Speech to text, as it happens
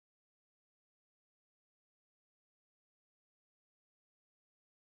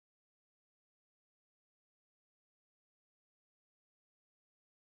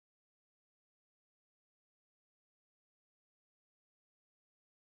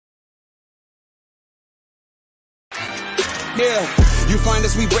Yeah, you find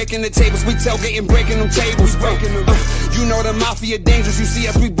us, we breaking the tables, we tailgating, breaking them tables. You know the mafia dangerous, you see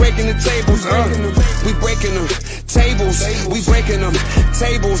us, we breaking the tables. We breaking them tables, we breaking them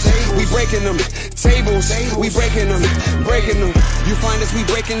tables, we breaking them tables, we breaking them, breaking them. You find us, we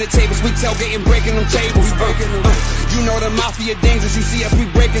breaking the tables, we tailgating, breaking them tables. You know the mafia dangerous, you see us, we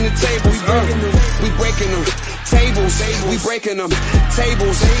breaking the tables. We breaking them tables, we breaking them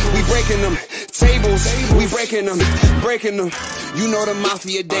tables, we breaking them tables, we breaking them, breaking them. You know the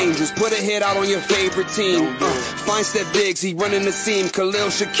mafia dangerous. Put a hit out on your favorite team. Fine Step Diggs, he running the seam. Khalil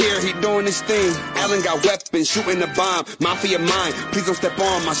Shakir, he doing his thing. Allen got weapons, shooting the bomb. Mafia mine, please don't step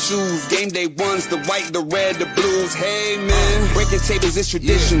on my shoes. Game day ones, the white, the red, the blues. Hey man, breaking tables is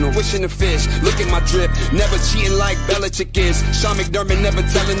traditional. Wishing the fish, look at my drip. Never cheating like Belichick is. Sean McDermott never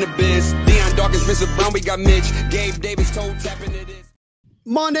telling the biz. Deion Dawkins, Vincent Brown, we got Mitch. Gabe Davis, toe tapping it is.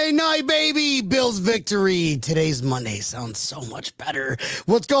 Monday night, baby. Bills victory. Today's Monday sounds so much better.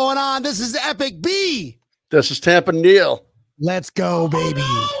 What's going on? This is Epic B. This is Tampa Neal. Let's go, baby.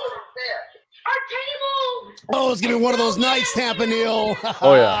 Oh, it's going to be one of those nights, Tampa Neal.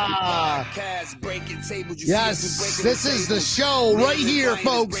 Oh, yeah. Yes, this is the show right here,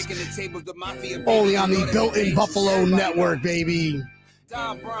 folks. Only on the Built-in Buffalo Network, baby.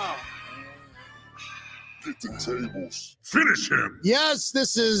 Get the tables. Finish him. Yes,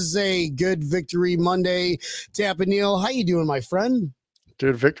 this is a good Victory Monday. Tampa Neal, how you doing, my friend?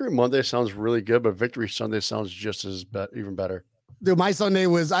 Dude, Victory Monday sounds really good, but Victory Sunday sounds just as even better. Dude, my Sunday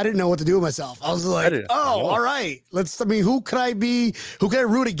was, I didn't know what to do with myself. I was like, all right. Who could I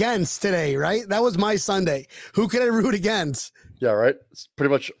root against today, right? That was my Sunday. Who could I root against? Yeah, right? It's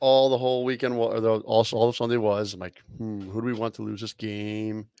pretty much all the whole weekend, also all the Sunday was. I'm like, who do we want to lose this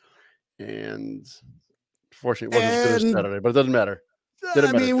game? And fortunately, it wasn't as good as Saturday, but it doesn't matter.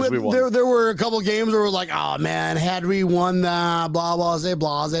 Didn't matter because we won. There were a couple games where we're like, oh man, had we won that, blah, blah,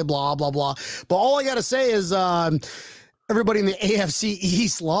 blah, blah, blah. But all I got to say is everybody in the AFC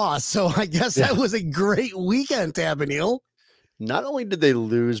East lost. So I guess that was a great weekend, Tampa Neal. Not only did they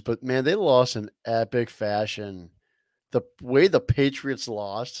lose, but man, they lost in epic fashion. The way the Patriots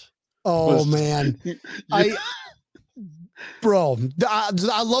lost. Oh, man. I love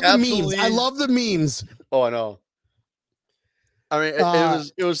the memes. I love the memes. Oh, I know. I mean,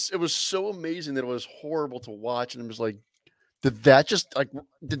 it was so amazing that it was horrible to watch, and it was like, did that just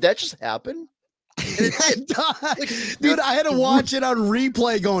happen? Dude, I had to watch it on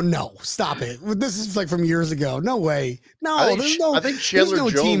replay going, no, stop it. This is like from years ago. No way. No, I think Chandler there's no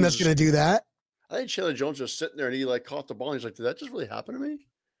Jones, team that's going to do that. I think Chandler Jones was sitting there and he like caught the ball. And he's like, did that just really happen to me?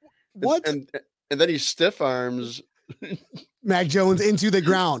 What? And then he stiff arms Mac Jones into the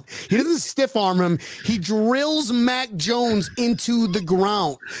ground. He doesn't stiff arm him. He drills Mac Jones into the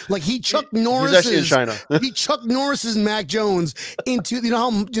ground. Like he Chuck Norris. He's actually in China. He Chuck Norris's Mac Jones into,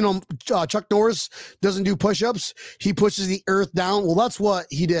 Chuck Norris doesn't do push-ups. He pushes the earth down. Well, that's what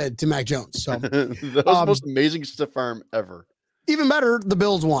he did to Mac Jones. So that was the most amazing stiff arm ever. Even better, the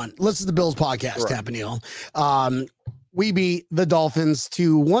Bills won. Listen to the Bills podcast, right. Tampa Neal. We beat the Dolphins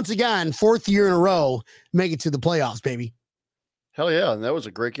to, once again, fourth year in a row, make it to the playoffs, baby. Hell yeah. And that was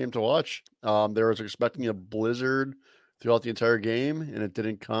a great game to watch. They were expecting a blizzard throughout the entire game, and it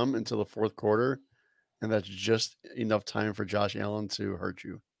didn't come until the fourth quarter. And that's just enough time for Josh Allen to hurt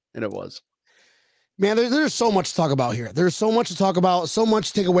you. And it was. Man, there's so much to talk about here. There's so much to talk about, so much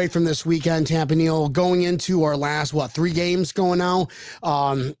to take away from this weekend, Tampa Neal, going into our last, 3 games going now.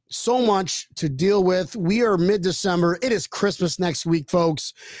 So much to deal with. We are mid-December. It is Christmas next week,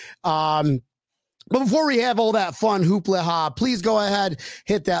 folks. But before we have all that fun hoopla, please go ahead,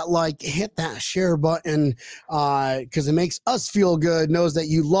 hit that like, hit that share button, because it makes us feel good, knows that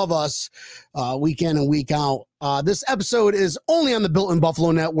you love us week in and week out. This episode is only on the Built-in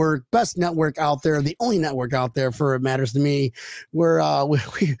Buffalo Network, best network out there, the only network out there for it matters to me. We're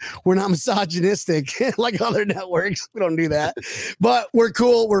not misogynistic like other networks. We don't do that, but we're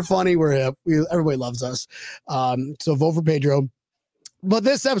cool. We're funny. We're hip. Everybody loves us. So vote for Pedro. But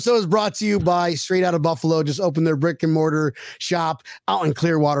this episode is brought to you by Straight Out of Buffalo. Just opened their brick and mortar shop out in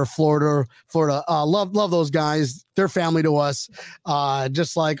Clearwater, Florida. Love those guys. They're family to us.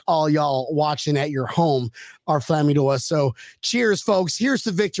 Just like all y'all watching at your home are family to us. So cheers, folks. Here's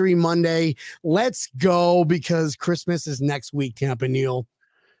to Victory Monday. Let's go, because Christmas is next week, Tampa Neal.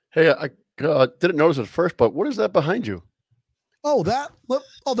 Hey, I didn't notice it first, but what is that behind you?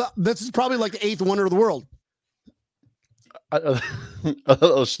 This is probably like the 8th wonder of the world. Are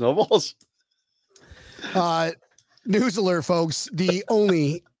those snowballs? News alert, folks. The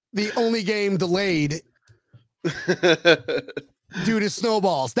only game delayed due to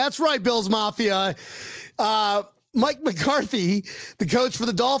snowballs. That's right, Bills Mafia. Mike McCarthy, the coach for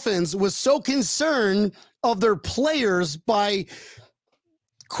the Dolphins, was so concerned of their players by,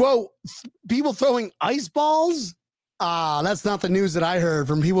 quote, people throwing ice balls. That's not the news that I heard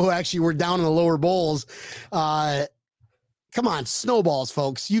from people who actually were down in the lower bowls. Come on, snowballs,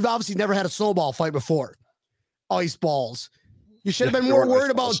 folks. You've obviously never had a snowball fight before. Ice balls. You should have been more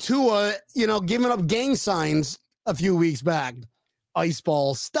worried about Tua, giving up gang signs a few weeks back. Ice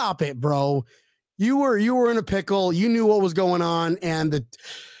balls. Stop it, bro. You were in a pickle. You knew what was going on, and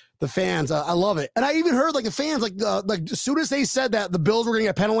the fans, I love it. And I even heard the fans, like as soon as they said that the Bills were going to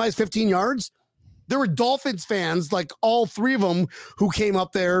get penalized 15 yards, there were Dolphins fans, like all three of them who came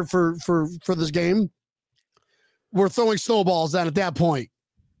up there for this game, were throwing snowballs at that point.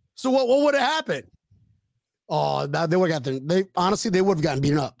 So what would have happened? Oh, they would have gotten. They would have gotten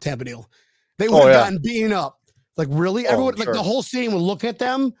beaten up. Tampa Deal. They would have gotten beaten up. Like really, everyone, sure. the whole stadium would look at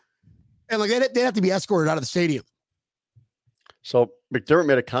them, and they'd have to be escorted out of the stadium. So McDermott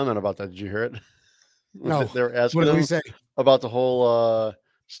made a comment about that. Did you hear it? No. They were asking him about the whole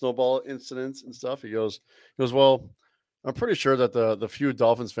snowball incidents and stuff. He goes, well, I'm pretty sure that the few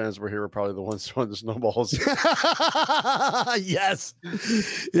Dolphins fans were here were probably the ones throwing the snowballs. Yes,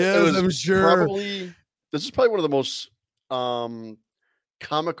 I'm sure. This is probably one of the most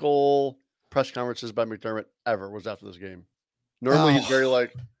comical press conferences by McDermott ever was after this game. Normally he's very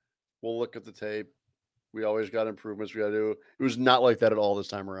we'll look at the tape. We always got improvements we got to do. It was not like that at all this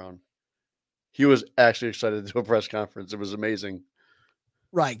time around. He was actually excited to do a press conference. It was amazing.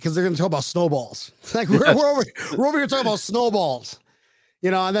 Right, because they're going to talk about snowballs. We're over here talking about snowballs.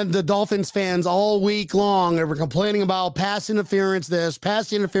 And then the Dolphins fans all week long, they were complaining about pass interference this,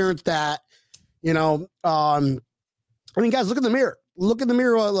 pass interference that. Guys, look in the mirror. Look in the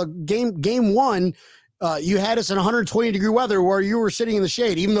mirror. Game one, you had us in 120-degree weather where you were sitting in the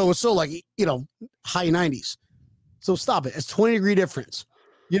shade, even though it was still high 90s. So stop it. It's 20-degree difference.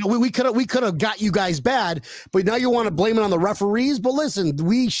 We could have got you guys bad, but now you want to blame it on the referees. But listen,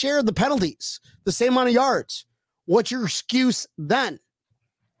 we shared the penalties, the same amount of yards. What's your excuse then?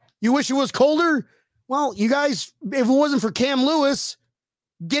 You wish it was colder? Well, you guys, if it wasn't for Cam Lewis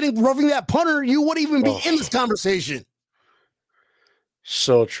roughing that punter, you wouldn't even be in this conversation.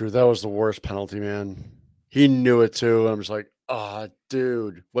 So true. That was the worst penalty, man. He knew it too. I'm just like,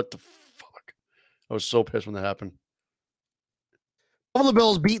 dude, what the fuck? I was so pissed when that happened. Buffalo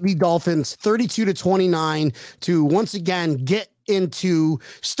Bills beat the Dolphins 32-29 to once again get into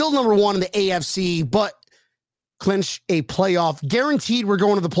still number one in the AFC, but clinch a playoff. Guaranteed we're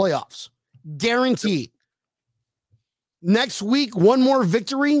going to the playoffs. Guaranteed. Next week, one more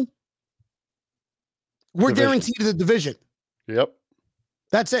victory. We're guaranteed the division. Yep.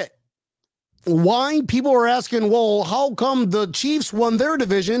 That's it. Why? People are asking, well, how come the Chiefs won their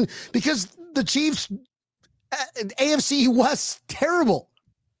division? Because the Chiefs, AFC West, terrible.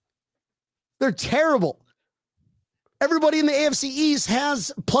 They're terrible. Everybody in the AFC East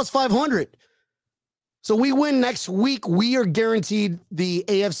has plus 500. So we win next week. We are guaranteed the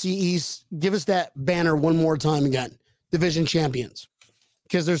AFC East. Give us that banner one more time again. Division champions.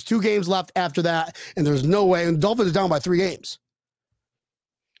 Because there's 2 games left after that, and there's no way. And Dolphins are down by 3 games.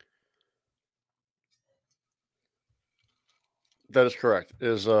 That is correct.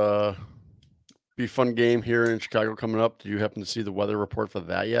 Is be a fun game here in Chicago coming up. Do you happen to see the weather report for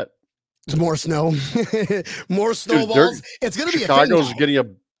that yet? It's more snow. More snowballs. Dude, it's going to be Chicago's getting a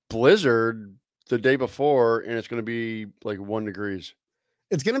blizzard the day before, and it's going to be like 1 degree.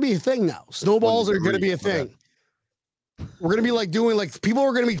 It's going to be a thing now. Snowballs are going to be a thing. We're going to be doing people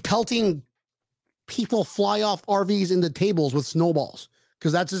are going to be pelting people fly off RVs into tables with snowballs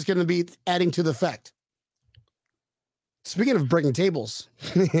because that's just going to be adding to the effect. Speaking of breaking tables,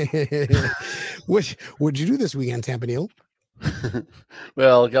 which would you do this weekend, Tampa Neal?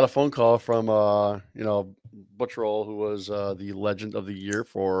 Well, I got a phone call from Butch Roll, who was the legend of the year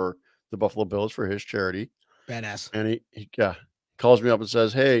for the Buffalo Bills for his charity. Badass. And he calls me up and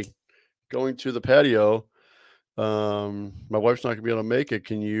says, "Hey, going to the patio. My wife's not gonna be able to make it.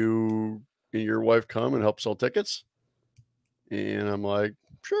 Can you and your wife come and help sell tickets?" And I'm like,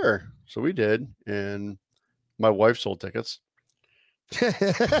 "Sure." So we did, and my wife sold tickets.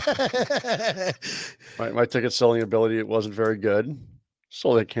 my ticket selling ability, it wasn't very good.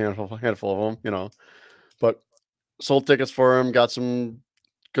 Sold a handful of them, but sold tickets for him. Got some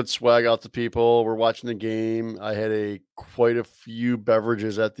good swag out to people. We're watching the game. I had quite a few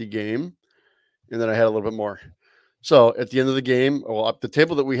beverages at the game, and then I had a little bit more. So at the end of the game, the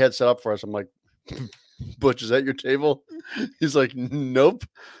table that we had set up for us, I'm like, "Butch, is that your table?" He's like, "Nope."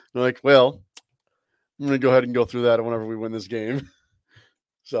 I'm like, "Well, I'm going to go ahead and go through that whenever we win this game."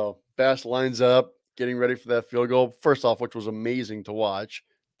 So Bass lines up. getting ready for that field goal. First off, which was amazing to watch.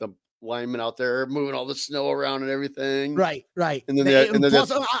 The linemen out there moving all the snow around and everything. Right. And then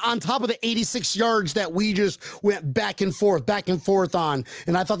plus on top of the 86 yards that we just went back and forth on.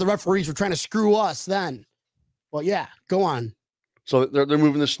 And I thought the referees were trying to screw us then. Well, yeah, go on. So they're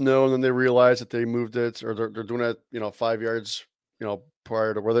moving the snow, and then they realize that they moved it, or they're doing it, 5 yards,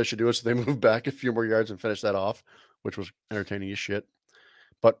 prior to where they should do it. So they moved back a few more yards and finished that off, which was entertaining as shit.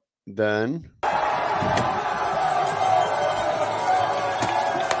 But then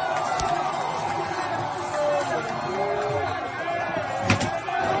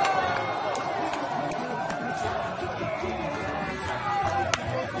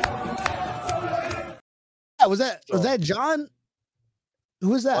was that John? Who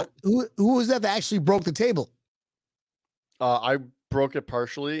was that? Who was that actually broke the table? I broke it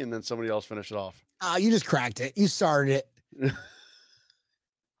partially, and then somebody else finished it off. You just cracked it. You started it.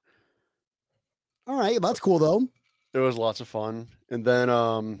 All right, that's cool though. It was lots of fun. And then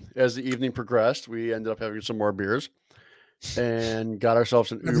as the evening progressed, we ended up having some more beers and got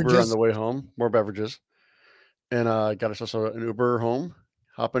ourselves an Uber on the way home, more beverages. And got ourselves an Uber home,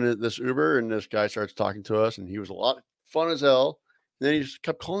 hopping in this Uber, and this guy starts talking to us, and he was a lot of fun as hell. And then he just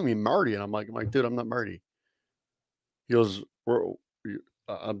kept calling me Marty, and I'm like, dude, I'm not Marty. He goes,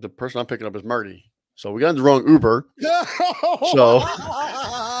 the person I'm picking up is Marty. So we got in the wrong Uber. So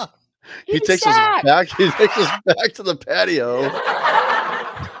he takes us back. He takes us back to the patio,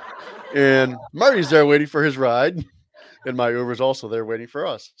 and Marty's there waiting for his ride, and my Uber's also there waiting for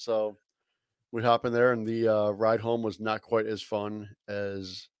us. So we hop in there, and the ride home was not quite as fun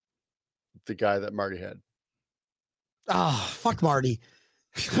as the guy that Marty had. Oh, fuck Marty.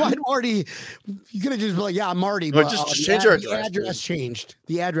 Why Marty? You could have just been like, yeah, Marty. But just change our address. The address changed.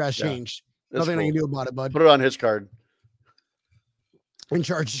 The address changed. Nothing I can do about it, bud. Put it on his card. And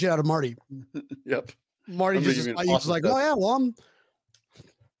charge shit out of Marty. Yep. Marty he's like, oh yeah, well,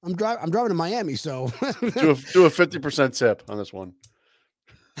 I'm driving to Miami, so do a 50% tip on this one.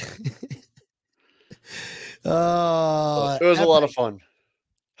 It was a lot of fun.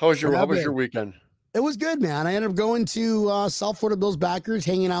 How was your weekend? It was good, man. I ended up going to South Florida Bills backers,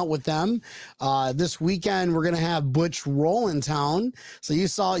 hanging out with them. This weekend, we're going to have Butch roll in town. So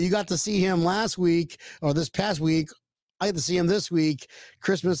you got to see him last week or this past week. I get to see him this week,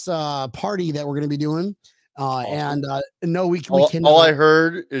 Christmas party that we're going to be doing. Awesome. And no, we can't. All I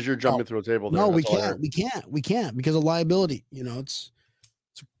heard is you're jumping through a table there. No, we can't because of liability. It's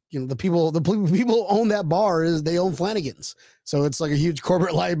the people who own that bar they own Flanagan's. So it's like a huge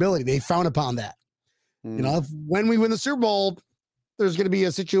corporate liability. They frown upon that. When we win the Super Bowl, there's going to be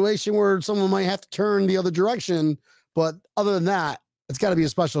a situation where someone might have to turn the other direction. But other than that, it's got to be a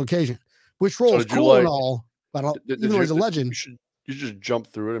special occasion. Which role is cool and all, but even though he's a legend. You just jump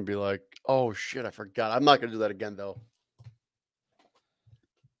through it and be like, oh, shit, I forgot. I'm not going to do that again, though.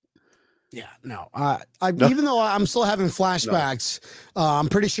 Yeah, no. Even though I'm still having flashbacks, I'm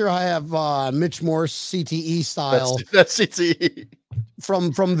pretty sure I have Mitch Morse CTE style. That's CTE.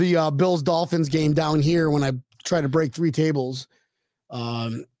 From the Bills Dolphins game down here when I try to break 3 tables.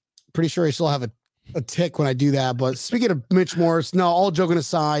 Pretty sure I still have a tick when I do that. But speaking of Mitch Morse, no, all joking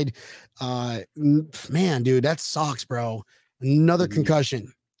aside, man, dude, that sucks, bro. Another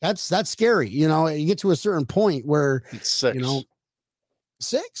concussion. That's scary. You get to a certain point where it's 6.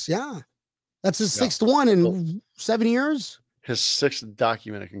 6, yeah. That's his 6th one in 7 years. His 6th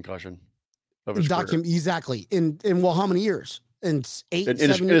documented concussion of his career. Exactly. In how many years? In 8,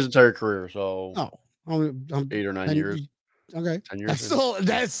 in his entire career. So 8 or 9 years. Okay. 10 years.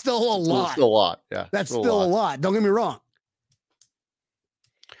 That's still a lot. It's still a lot. Yeah. That's still a lot. Don't get me wrong.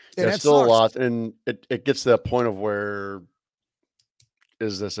 Yeah, it's still a lot. And it gets to that point of where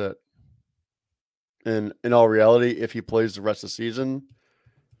is this it? And in all reality, if he plays the rest of the season,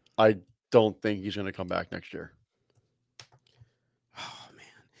 I don't think he's going to come back next year. Oh, man.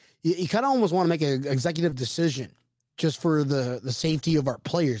 You kind of almost want to make an executive decision just for the safety of our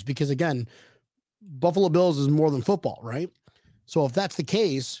players. Because, again, Buffalo Bills is more than football, right? So if that's the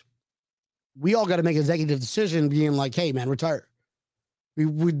case, we all got to make an executive decision being like, hey, man, retire.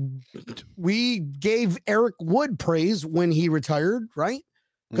 We gave Eric Wood praise when he retired, right?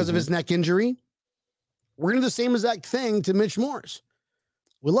 Because of his neck injury. We're going to do the same exact thing to Mitch Morse.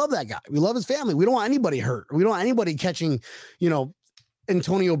 We love that guy. We love his family. We don't want anybody hurt. We don't want anybody catching,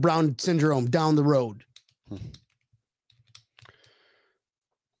 Antonio Brown syndrome down the road.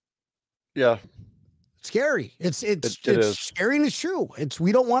 Yeah. Scary. It's scary and it's true.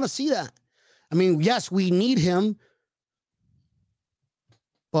 We don't want to see that. I mean, yes, we need him.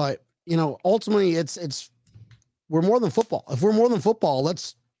 But, ultimately we're more than football. If we're more than football,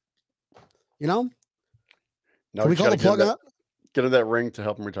 let's Now Can we you call the gotta plug up? get him that ring to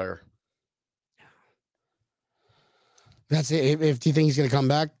help him retire. That's it. If do you think he's going to come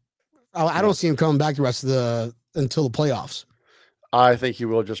back? I don't see him coming back the rest of until the playoffs. I think he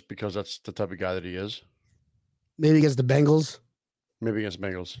will, just because that's the type of guy that he is. Maybe against the Bengals. Maybe against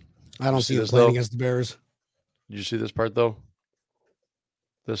Bengals. I don't see him playing against the Bears. Did you see this part though?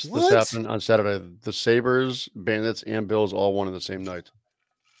 This What? happened on Saturday. The Sabres, Bandits, and Bills all won in the same night.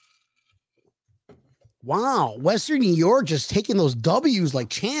 Wow. Western New York just taking those W's like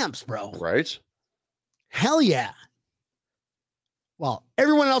champs, bro. Right? Hell yeah. Well,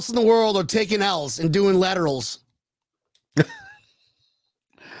 everyone else in the world are taking L's and doing laterals.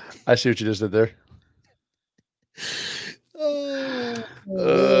 I see what you just did there.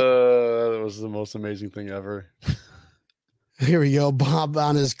 That was the most amazing thing ever. Here we go. Bob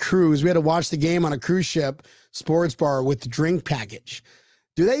on his cruise. We had to watch the game on a cruise ship sports bar with the drink package.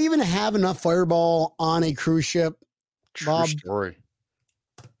 Do they even have enough Fireball on a cruise ship, Bob? True story.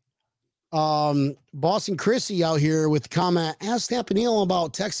 Boston Chrissy out here with the comment, ask Tampanil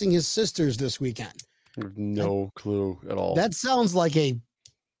about texting his sisters this weekend. I have no clue at all. That sounds like a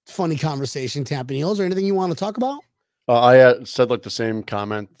funny conversation, Tampanil. Is there anything you want to talk about? I said like the same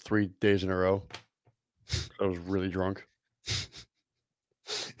comment 3 days in a row. I was really drunk.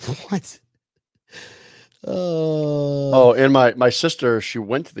 What? And my sister, she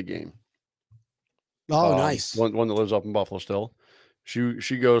went to the game. Oh, nice. One that lives up in Buffalo still.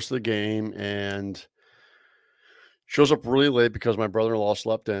 She goes to the game and shows up really late because my brother-in-law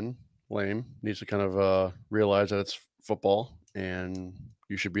slept in. Lame. Needs to kind of realize that it's football and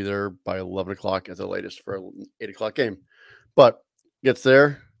you should be there by 11 o'clock at the latest for an 8 o'clock game. But gets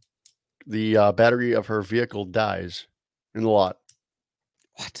there, the battery of her vehicle dies in the lot.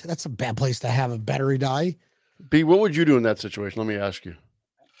 What? That's a bad place to have a battery die. B, what would you do in that situation? Let me ask you.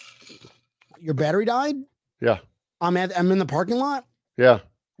 Your battery died? Yeah. I'm in the parking lot? Yeah.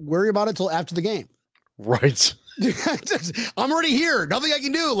 Worry about it till after the game. Right. I'm already here. Nothing I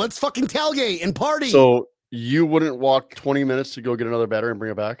can do. Let's fucking tailgate and party. So you wouldn't walk 20 minutes to go get another battery and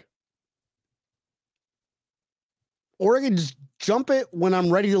bring it back? Or I could just jump it when I'm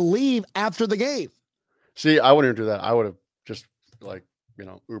ready to leave after the game. See, I wouldn't do that. I would have just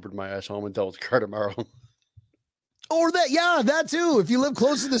Ubered my ass home and dealt with the car tomorrow. Or that too. If you live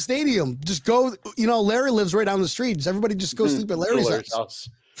close to the stadium, just go. Larry lives right down the street. Just everybody just go sleep at Larry's house.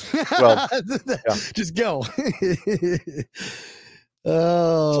 Well, yeah. Just go.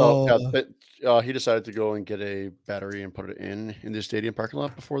 He decided to go and get a battery and put it in the stadium parking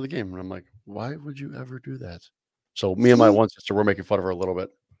lot before the game. And I'm like, why would you ever do that? So me and my one sister were making fun of her a little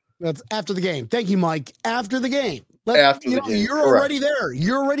bit. That's after the game. Thank you, Mike. After the game. Game. You're already there.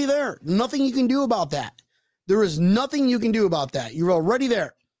 You're already there. Nothing you can do about that. There is nothing you can do about that. You're already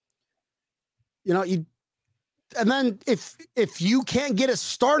there. And then if you can't get it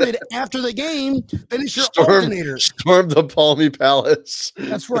started after the game, then it's your alternator. Storm the Palmy Palace.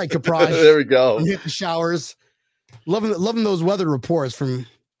 That's right, Caprage. There we go. Hit the showers. Loving those weather reports from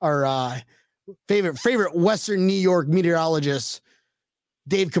our favorite Western New York meteorologist,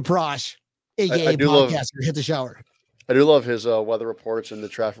 Dave Caprage, aka podcaster. Hit the shower. I do love his weather reports and the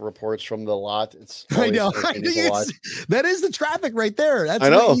traffic reports from the lot. I know. That is the traffic right there. That's I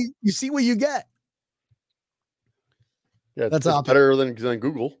know. You see what you get. Yeah, that's better than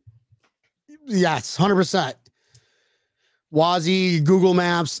Google. Yes, 100%. Wazzy, Google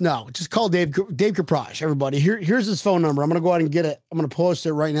Maps. No, just call Dave Caprage, everybody. Here's his phone number. I'm going to go out and get it. I'm going to post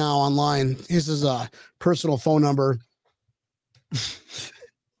it right now online. Here's his personal phone number.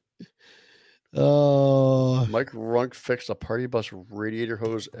 Mike Runk fixed a party bus radiator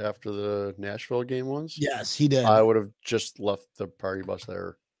hose after the Nashville game once. Yes, he did. I would have just left the party bus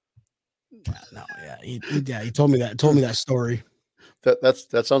there. He told me that story.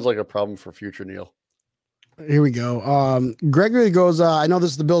 That sounds like a problem for future Neil. Here we go. Gregory goes, I know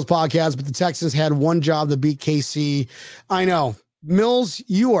this is the Bills podcast, but the Texans had one job to beat KC. I know. Mills,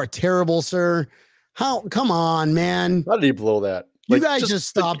 you are terrible, sir. Come on, man. How did he blow that? You guys just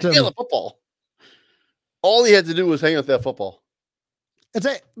stopped him. The football. All he had to do was hang with that football.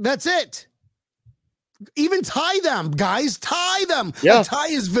 That's it. Even tie them, guys. Tie them. Yeah. A tie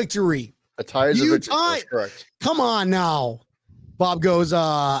is victory. A tie is a victory. That's correct. Come on now. Bob goes,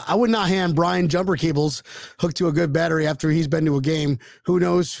 I would not hand Brian jumper cables hooked to a good battery after he's been to a game. Who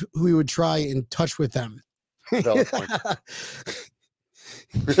knows who he would try and touch with them. Valid point.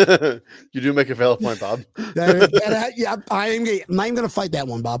 You do make a valid point, Bob. Yeah, I am not even going to fight that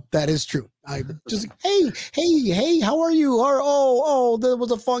one, Bob. That is true. I just, hey, how are you? That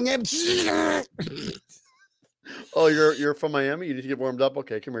was a fun game. Oh, you're from Miami? You need to get warmed up?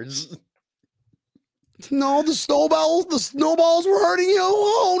 Okay, come here. No, the snowballs were hurting you.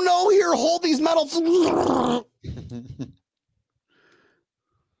 Oh no, here, hold these medals.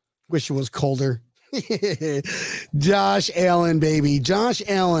 Wish it was colder. Josh Allen, baby. Josh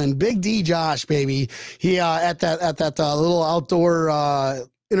Allen, Big D Josh, baby. He at that little outdoor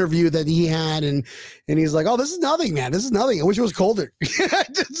interview that he had, and he's like, "Oh, this is nothing, man. This is nothing. I wish it was colder."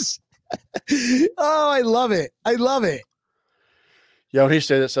 Oh, I love it. I love it. Yeah, when he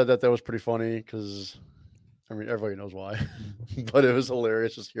said that was pretty funny because, I mean, everybody knows why, but it was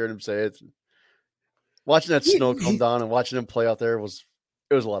hilarious just hearing him say it. Watching that snow come down and watching him play out there was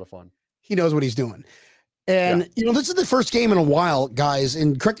a lot of fun. He knows what he's doing. And, this is the first game in a while, guys,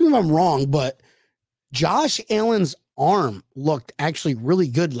 and correct me if I'm wrong, but Josh Allen's arm looked actually really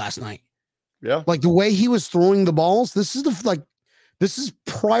good last night. Yeah. Like the way he was throwing the balls, this is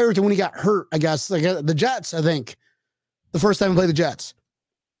prior to when he got hurt, I guess, like the Jets, I think. The first time he played the Jets.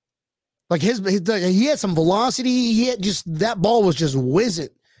 Like he had some velocity. He had that ball was just whizzing,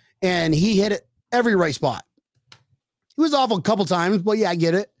 and he hit it every right spot. He was off a couple times, but yeah, I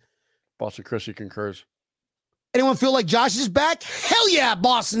get it. Boston Chrissy concurs. Anyone feel like Josh is back? Hell yeah,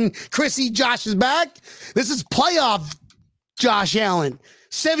 Boston Chrissy, Josh is back. This is playoff Josh Allen.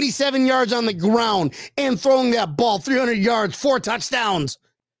 77 yards on the ground and throwing that ball 300 yards, 4 touchdowns.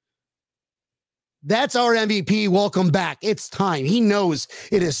 That's our MVP. Welcome back. It's time. He knows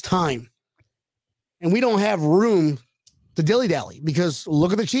it is time. And we don't have room to dilly-dally because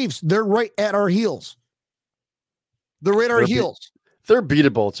look at the Chiefs. They're right at our heels. They're right at our heels. They're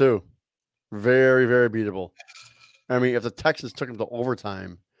beatable, too. Very, very beatable. I mean, if the Texans took them to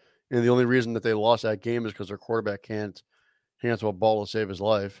overtime, and the only reason that they lost that game is because their quarterback can't hand to a ball to save his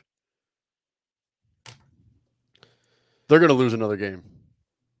life, they're going to lose another game.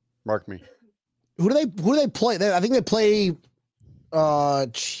 Mark me. Who do they play? I think they play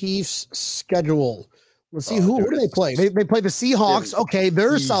Chiefs schedule. Let's see, who do they play? They play the Seahawks. Okay,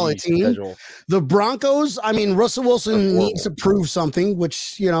 they're a solid team. Schedule. The Broncos, I mean, Russell Wilson needs to prove something,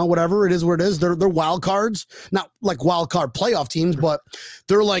 which, whatever, it is what it is. They're wild cards. Not like wild card playoff teams, but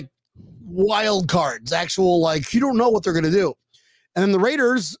they're like wild cards, actual, like, you don't know what they're going to do. And then the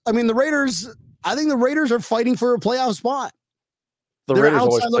Raiders, I think the Raiders are fighting for a playoff spot. They're Raiders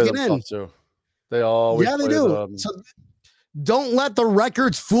always play them tough, too. They always they do. Them. So don't let the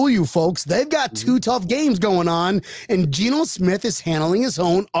records fool you, folks. They've got 2 tough games going on, and Geno Smith is handling his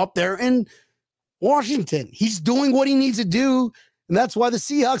own up there in Washington. He's doing what he needs to do, and that's why the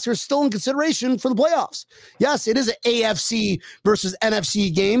Seahawks are still in consideration for the playoffs. Yes, it is an AFC versus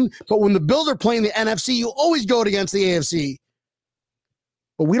NFC game, but when the Bills are playing the NFC, you always go against the AFC.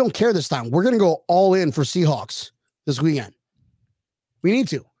 But we don't care this time. We're going to go all in for Seahawks this weekend. We need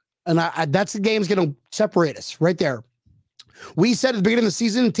to. And that's the game's going to separate us right there. We said at the beginning of the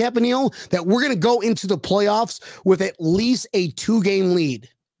season, Tampa Neal, that we're going to go into the playoffs with at least a 2-game lead.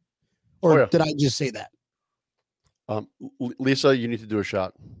 Or did I just say that? Lisa, you need to do a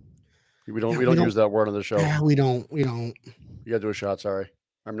shot. We don't use that word on the show. Yeah, we don't. You got to do a shot. Sorry.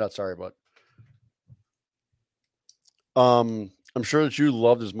 I'm not sorry, but I'm sure that you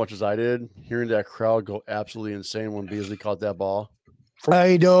loved as much as I did hearing that crowd go absolutely insane when Beasley caught that ball.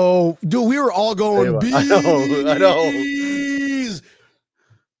 I know. Dude, we were all going, bees. I know.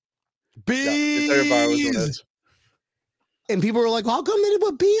 Bees. And people were like, how come they didn't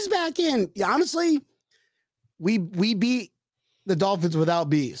put bees back in? Yeah, honestly, we beat the Dolphins without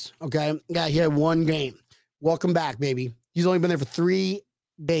bees. Okay. Yeah, he had 1 game. Welcome back, baby. He's only been there for 3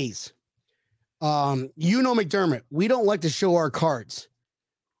 days. McDermott, we don't like to show our cards.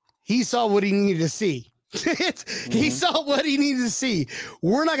 He saw what he needed to see. He saw what he needed to see.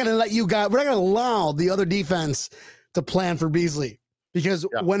 We're not going to let you guys, we're not going to allow the other defense to plan for Beasley because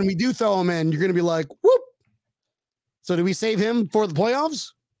when we do throw him in, you're going to be like, whoop. So do we save him for the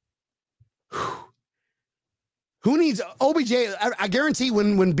playoffs? Who needs OBJ? I guarantee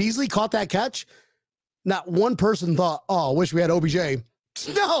when Beasley caught that catch, not one person thought, oh, I wish we had OBJ.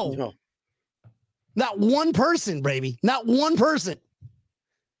 No. Not one person, baby. Not one person.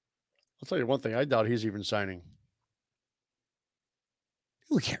 I'll tell you one thing. I doubt he's even signing.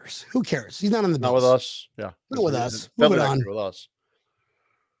 Who cares? Who cares? He's not on the Bills. Not with us. Yeah. Not with us. Move it on. With us.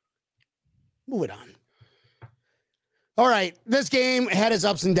 Move it on. All right. This game had its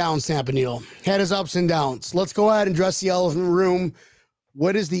ups and downs, Tampa Neal. Had its ups and downs. Let's go ahead and address the elephant in the room.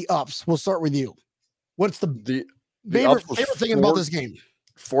 What is the ups? We'll start with you. What's the favorite thing about this game?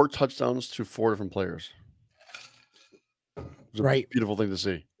 4 touchdowns to 4 different players. It was a beautiful thing to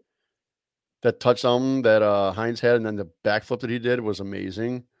see. That touchdown that Hines had and then the backflip that he did was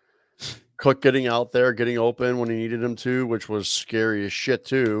amazing. Cook getting out there, getting open when he needed him to, which was scary as shit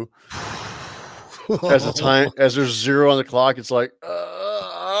too. as there's 0 on the clock, it's like,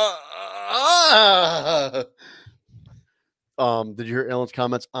 did you hear Allen's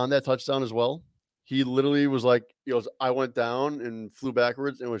comments on that touchdown as well? He literally was like, he goes, I went down and flew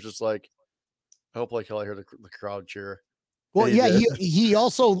backwards and was just like, I hope like hell I hear the crowd cheer. Well, And yeah, did. he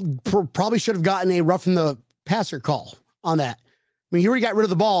also probably should have gotten a roughing the passer call on that. I mean, he already got rid of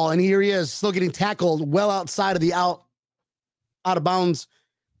the ball, and here he is still getting tackled well outside of the out of bounds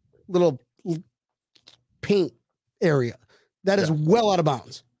little paint area. That is well out of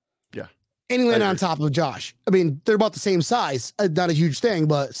bounds. Yeah. And he landed on top of Josh. I mean, they're about the same size. Not a huge thing,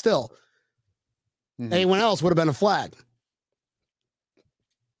 but still. Mm-hmm. Anyone else would have been a flag.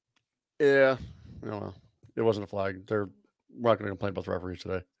 Yeah. Well, it wasn't a flag. We're not going to complain about the referees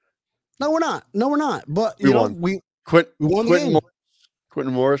today. No, we're not. But we won. We won the game.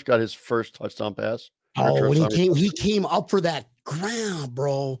 Quentin Morris got his first touchdown pass. Oh, when he came up for that ground,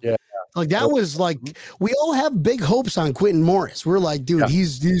 bro. Yeah. Like that was like, we all have big hopes on Quentin Morris. We're like, dude,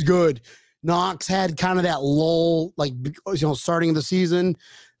 he's good. Knox had kind of that lull, like, starting of the season.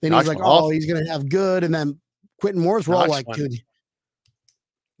 Then he's like, he's going to have good. And then Quentin Morris, we're all like, dude.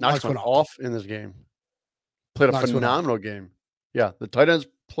 Knox went off in this game. Played a phenomenal game. Yeah, the tight ends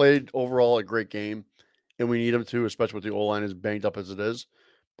played overall a great game, and we need them to, especially with the O-line as banged up as it is.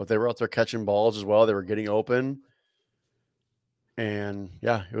 But they were out there catching balls as well. They were getting open. And,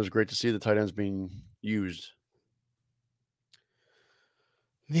 yeah, it was great to see the tight ends being used.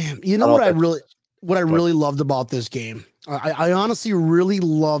 Man, you know what I really loved about this game? I honestly really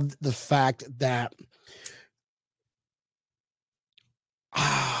loved the fact that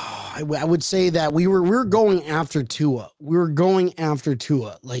I would say that we were going after Tua. We were going after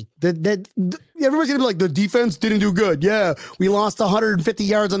Tua. Like that everybody's gonna be like, the defense didn't do good. Yeah, we lost 150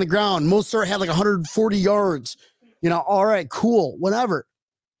 yards on the ground. Mostert had like 140 yards. All right, cool, whatever.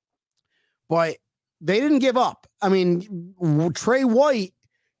 But they didn't give up. I mean, Trey White,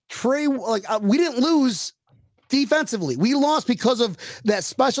 we didn't lose defensively. We lost because of that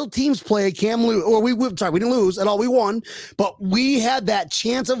special teams play. Cam Lewis, we didn't lose at all. We won, but we had that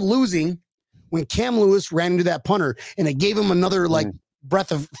chance of losing when Cam Lewis ran into that punter, and it gave him another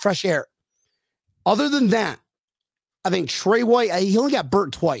breath of fresh air. Other than that, I think Trey White, he only got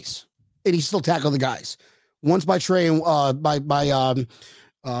burnt twice, and he still tackled the guys. Once by Trey and by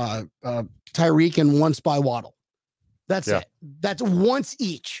Tyreek, and once by Waddle. That's it. That's once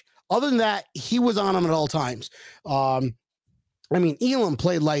each. Other than that, he was on him at all times. I mean, Elam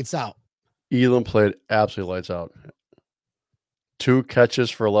played lights out. Elam played absolutely lights out. 2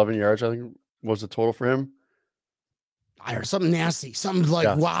 catches for 11 yards, I think, was the total for him. I heard something nasty. Something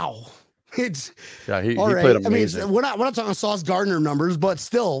like, wow. He played amazing. I mean, we're not talking Sauce Gardner numbers, but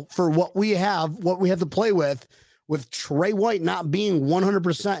still, for what we have to play with Trey White not being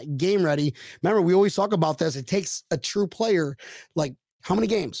 100% game ready. Remember, we always talk about this. It takes a true player, like, how many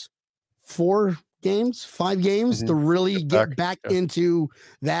games? 4 games, 5 games to really get back into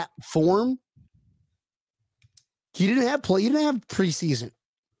that form. You didn't have preseason.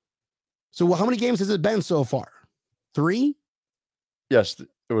 So how many games has it been so far? 3? Yes, that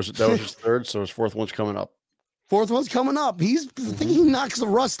was his 3rd, so his 4th one's coming up. 4th one's coming up. I think he knocks the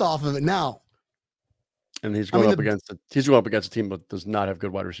rust off of it now. And he's going up against a team that does not have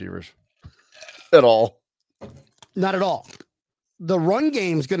good wide receivers at all. Not at all. The run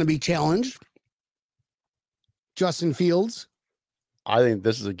game's going to be challenged. Justin Fields. I think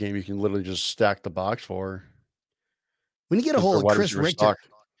this is a game you can literally just stack the box for. We need to get a hold of Chris Richter.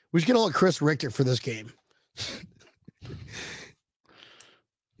 We should get a hold of Chris Richter for this game.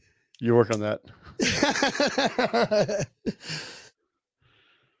 You work on that.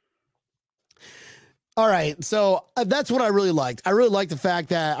 All right, so that's what I really liked. I really liked the fact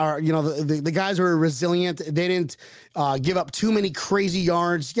that the guys were resilient. They didn't give up too many crazy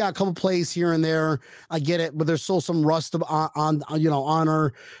yards. Yeah, a couple plays here and there. I get it, but there's still some rust on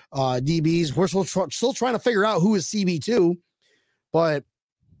our DBs. We're still trying to figure out who is CB2, but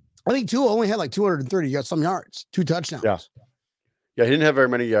I think Tua only had like 230 some yards, 2 touchdowns. Yeah, he didn't have very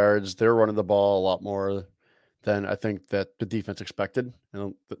many yards. They were running the ball a lot more than I think that the defense expected.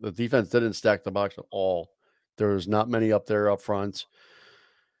 The defense didn't stack the box at all. There was not many up there up front.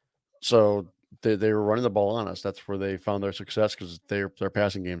 So they were running the ball on us. That's where they found their success, because their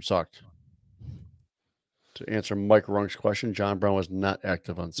passing game sucked. To answer Mike Runk's question, John Brown was not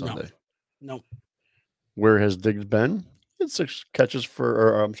active on Sunday. No. Where has Diggs been? He had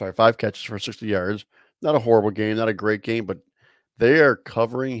 5 catches for 60 yards. Not a horrible game, not a great game, but they are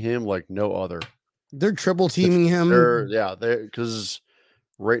covering him like no other. They're triple teaming him. Because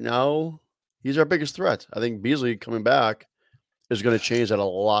right now he's our biggest threat. I think Beasley coming back is going to change that a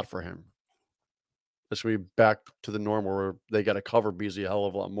lot for him. This will be back to the norm where they got to cover Beasley a hell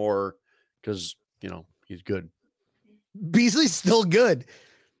of a lot more because, he's good. Beasley's still good.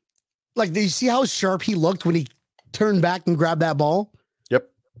 Like, do you see how sharp he looked when he turned back and grabbed that ball? Yep.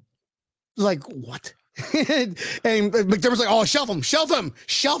 Like, what? And McDermott's like, oh, shelf him.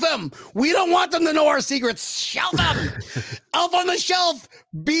 We don't want them to know our secrets. Shelf him. Up on the shelf.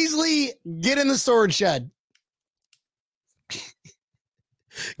 Beasley, get in the storage shed.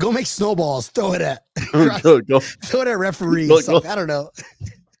 Go make snowballs. Throw it at. Go. Throw it at referees. I don't know.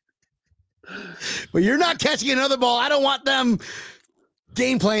 But you're not catching another ball. I don't want them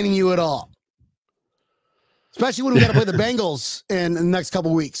game planning you at all. Especially when we got to play the Bengals in the next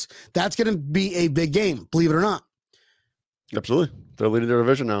couple of weeks. That's going to be a big game, believe it or not. Absolutely. They're leading their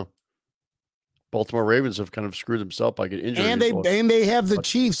division now. Baltimore Ravens have kind of screwed themselves by getting injured. And they have the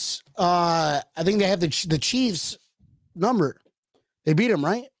Chiefs. I think they have the Chiefs number. They beat them,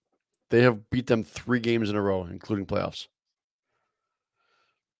 right? They have beat them 3 games in a row, including playoffs.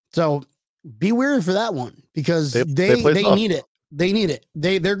 So be wary for that one because they need it. They need it.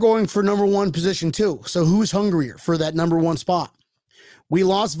 They're going for number 1 position too. So who's hungrier for that number 1 spot? We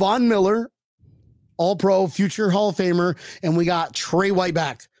lost Von Miller, All-Pro, future Hall of Famer, and we got Trey White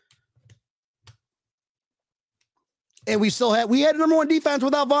back. And we had number 1 defense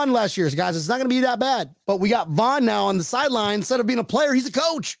without Von last year. So guys, it's not going to be that bad. But we got Von now on the sideline. Instead of being a player, he's a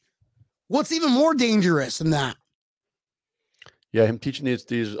coach. What's even more dangerous than that? Yeah, him teaching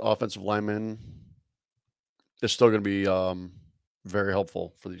these offensive linemen is still going to be very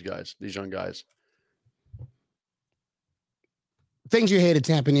helpful for these young guys. Things you hated,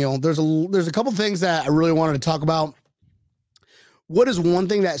 Tampa Neal. There's a couple things that I really wanted to talk about. What is one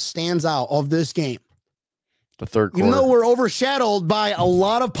thing that stands out of this game? The third quarter. Even though we're overshadowed by a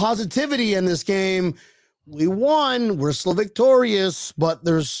lot of positivity in this game, we won. We're still victorious, but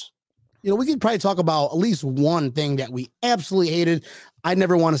there's, we could probably talk about at least one thing that we absolutely hated. I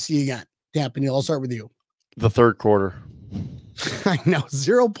never want to see again. Tampa Neal, I'll start with you. The third quarter. I know,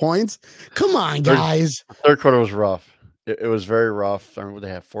 0 points. Come on, guys. The third quarter was rough. It was very rough. I remember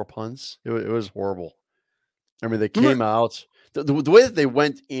they had 4 punts. It was horrible. I mean, they came out. The way that they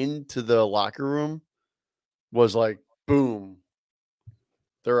went into the locker room was like, boom.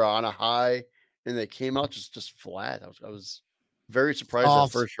 They're on a high, and they came out just flat. I was very surprised that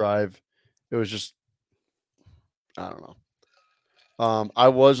first drive. It was just, I don't know. I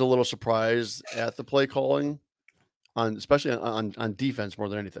was a little surprised at the play calling, especially on defense more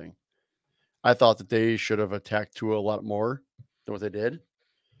than anything. I thought that they should have attacked Tua a lot more than what they did.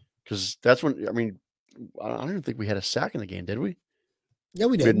 Because that's when, I don't even think we had a sack in the game, did we? Yeah,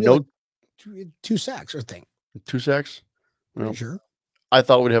 we did. We had 2 sacks, I think. 2 sacks? Sure. I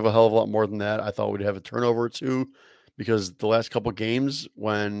thought we'd have a hell of a lot more than that. I thought we'd have a turnover or 2 because the last couple games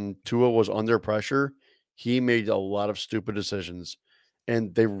when Tua was under pressure, he made a lot of stupid decisions.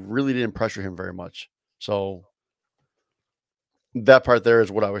 And they really didn't pressure him very much. So that part there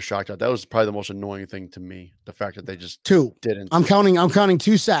is what I was shocked at. That was probably the most annoying thing to me. The fact that they just 2 didn't. I'm counting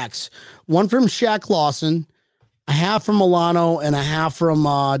 2 sacks. 1 from Shaq Lawson, a half from Milano, and a half from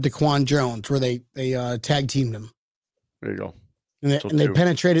Daquan Jones, where they tag teamed him. There you go. And they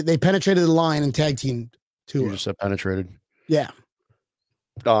penetrated the line and tag teamed Tua. You just said penetrated. Yeah.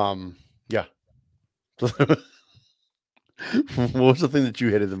 Yeah. What was the thing that you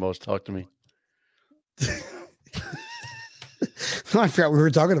hated the most? Talk to me. I forgot we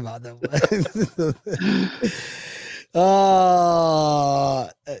were talking about that. Man.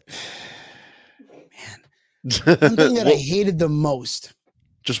 One thing that I hated the most.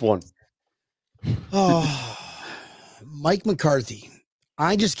 Just one. Oh, Mike McCarthy.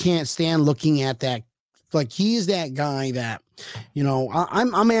 I just can't stand looking at that. Like, he's that guy that,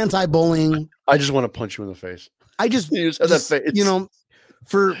 I'm anti-bullying. I just want to punch you in the face. I just, you just had that face.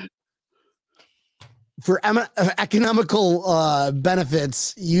 For economical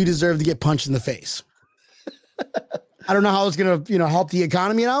benefits, you deserve to get punched in the face. I don't know how it's going to, help the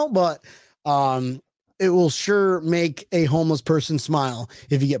economy out, but it will sure make a homeless person smile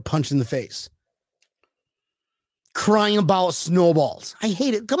if you get punched in the face. Crying about snowballs. I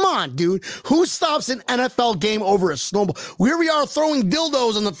hate it. Come on, dude. Who stops an NFL game over a snowball? Here we are throwing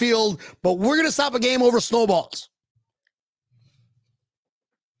dildos on the field, but we're going to stop a game over snowballs.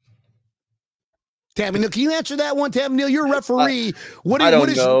 Tammy Neal, can you answer that one, Tammy Neal? You're a referee. What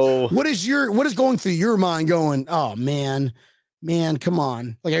is going through your mind going, oh, man, come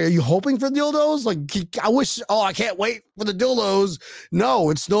on. Like, are you hoping for dildos? Like, I can't wait for the dildos.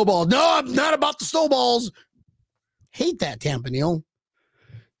 No, it's snowballs. No, I'm not about the snowballs. Hate that, Tampa Neal.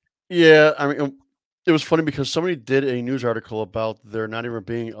 Yeah, it was funny because somebody did a news article about there not even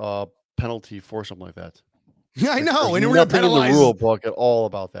being a penalty for something like that. Yeah, I know. There's And we're going to nothing in the penalize. rule book at all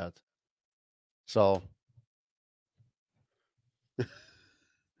about that. So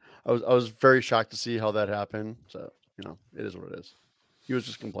I was very shocked to see how that happened. So, it is what it is. He was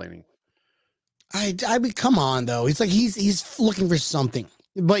just complaining. I mean, come on, though. It's like he's looking for something.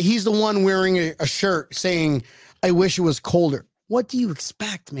 But he's the one wearing a shirt saying, I wish it was colder. What do you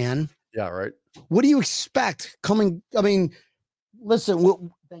expect, man? Yeah, right. What do you expect coming? I mean, listen,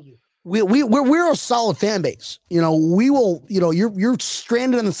 thank you. We're a solid fan base. We will, you're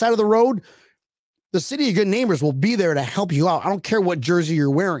stranded on the side of the road. The City of Good Neighbors will be there to help you out. I don't care what jersey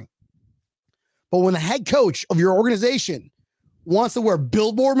you're wearing. But when the head coach of your organization wants to wear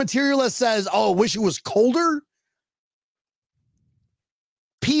billboard material that says, oh, I wish it was colder,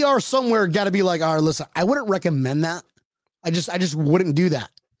 PR somewhere got to be like, all right, listen, I wouldn't recommend that. I just wouldn't do that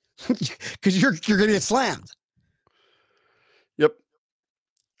because you're going to get slammed. Yep.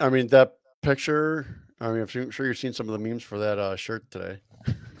 I mean, that picture, I'm sure you've seen some of the memes for that shirt today.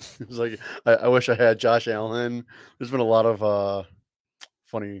 It was like, I wish I had Josh Allen. There's been a lot of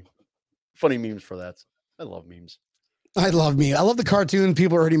funny memes for that. I love memes. I love the cartoon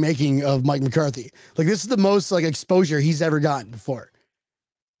people are already making of Mike McCarthy. Like, this is the most like exposure he's ever gotten before.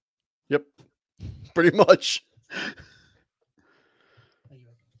 Yep. Pretty much.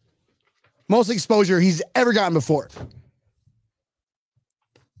 Most exposure he's ever gotten before.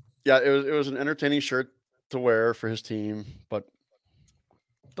 Yeah, it was an entertaining shirt to wear for his team, but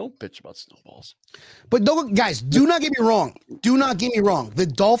don't bitch about snowballs. But guys, do not get me wrong. Do not get me wrong. The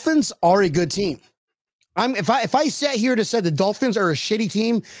Dolphins are a good team. If I sat here to say the Dolphins are a shitty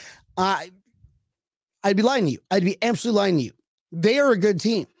team, I'd be lying to you. I'd be absolutely lying to you. They are a good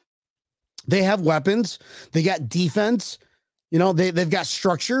team. They have weapons. They got defense. They've got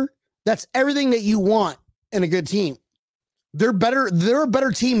structure. That's everything that you want in a good team. They're better. They're a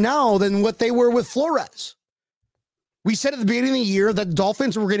better team now than what they were with Flores. We said at the beginning of the year that the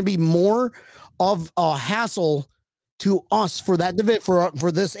Dolphins were going to be more of a hassle to us for that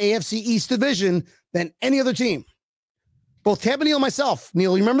for this AFC East division than any other team. Both Tampa, Neil, and myself.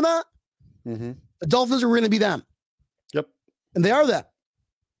 Neil, you remember that? Mm-hmm. The Dolphins are going to be them. Yep. And they are that.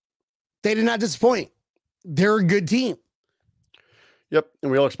 They did not disappoint. They're a good team. Yep.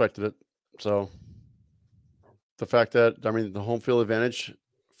 And we all expected it. So the fact that, the home field advantage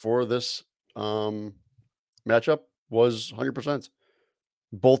for this matchup was 100%.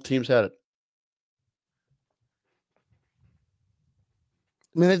 Both teams had it.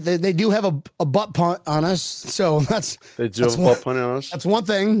 I mean, they do have a butt punt on us, so they do have a butt punt on us. That's one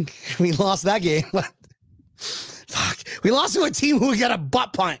thing. We lost that game. Fuck, we lost to a team who got a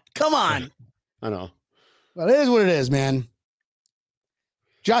butt punt. Come on. I know. But it is what it is, man.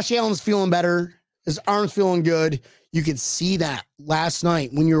 Josh Allen's feeling better. His arm's feeling good. You could see that last night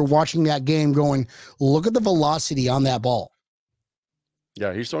when you were watching that game going, look at the velocity on that ball.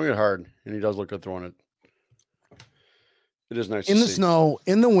 Yeah, he's throwing it hard, and he does look good throwing it. It is nice in to the see. snow,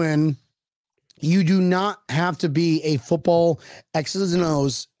 in the wind. You do not have to be a football X's and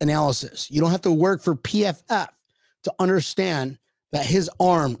O's analysis. You don't have to work for PFF to understand that his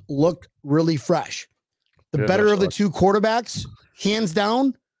arm looked really fresh. The better of the two quarterbacks, hands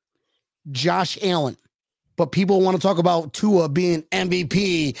down, Josh Allen. But people want to talk about Tua being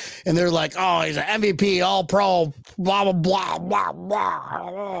MVP, and they're like, oh, he's an MVP, all pro, blah, blah, blah, blah,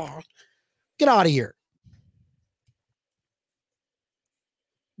 blah. Get out of here.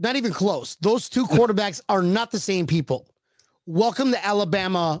 Not even close. Those two quarterbacks are not the same people. Welcome to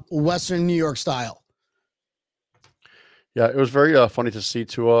Alabama, Western New York style. Yeah, it was very funny to see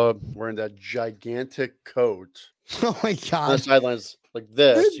Tua wearing that gigantic coat. Oh, my God. On the sidelines like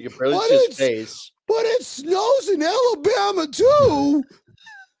this. You can barely see his face. But it snows in Alabama, too.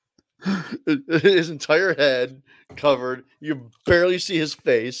 His entire head covered. You barely see his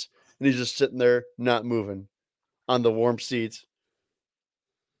face. And he's just sitting there, not moving on the warm seats.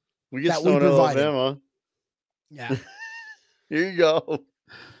 We get snow in Alabama. Yeah. Here you go.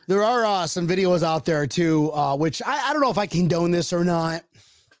 There are some videos out there, too, which I don't know if I condone this or not.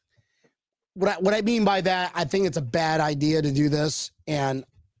 What I mean by that, I think it's a bad idea to do this. And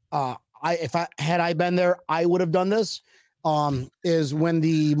if I had been there, I would have done this. Is when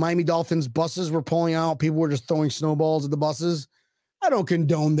the Miami Dolphins buses were pulling out, people were just throwing snowballs at the buses. I don't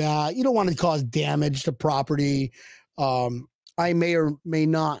condone that. You don't want to cause damage to property. I may or may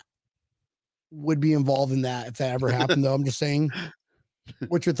not would be involved in that if that ever happened, though. I'm just saying.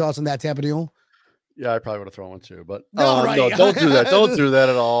 What's your thoughts on that, Tampa deal? Yeah, I probably would have thrown one too, but no, right. No, don't do that. Don't do that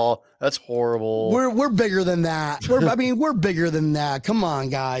at all. That's horrible. We're bigger than that. We're bigger than that. Come on,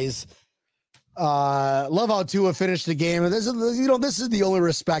 guys. Love how Tua finished the game. And this is the only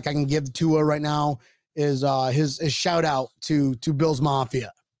respect I can give Tua right now is his shout out to Bill's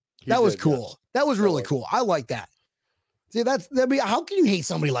Mafia. That was cool. Yes. That was really cool. I like that. See, how can you hate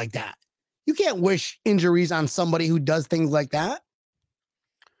somebody like that? You can't wish injuries on somebody who does things like that.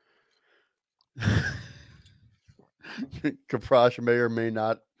 Kaprash may or may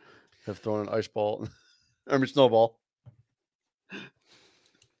not have thrown an ice ball. Snowball.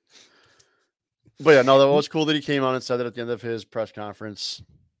 But yeah, no, that was cool that he came on and said that at the end of his press conference.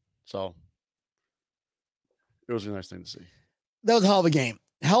 So it was a nice thing to see. That was a hell of a game.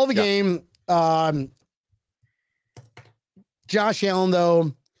 Hell of a game. Josh Allen,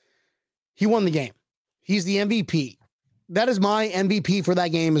 though, he won the game. He's the MVP. That is my MVP for that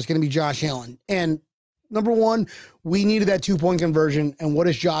game is going to be Josh Allen. And number one, we needed that 2-point conversion. And what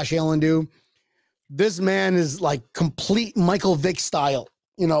does Josh Allen do? This man is like complete Michael Vick style,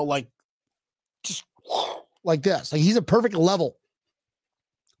 like just like this. Like he's a perfect level.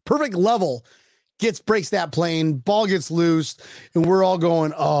 Perfect level. Breaks that plane, ball gets loose, and we're all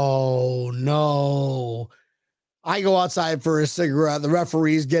going, oh no. I go outside for a cigarette. The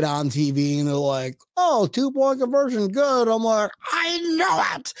referees get on TV and they're like, oh, 2-point conversion, good. I'm like, I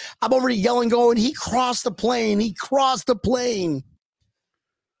know it. I'm already yelling, going, he crossed the plane. He crossed the plane.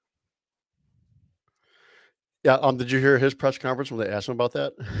 Yeah. Did you hear his press conference when they asked him about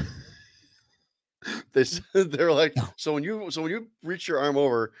that? They were like, no. So when you reached your arm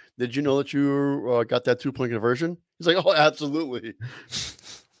over, did you know that you got that 2-point conversion? He's like, oh, absolutely.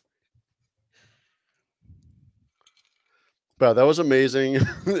 But that was amazing.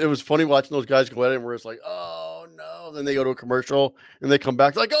 It was funny watching those guys go at it where it's like, oh no. Then they go to a commercial and they come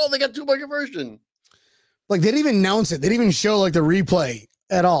back like, oh, they got 2-point conversion. Like they didn't even announce it. They didn't even show like the replay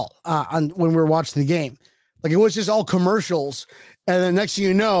at all when we were watching the game. Like it was just all commercials. And then next thing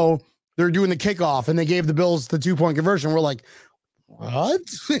you know, they're doing the kickoff and they gave the Bills the 2-point conversion. We're like, what?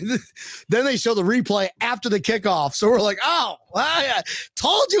 Then they show the replay after the kickoff. So we're like, oh, I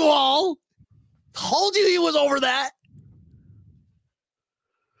told you all. Told you he was over that.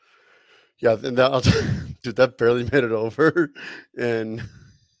 Yeah, and dude, that barely made it over. And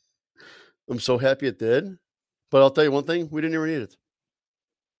I'm so happy it did. But I'll tell you one thing, we didn't even need it.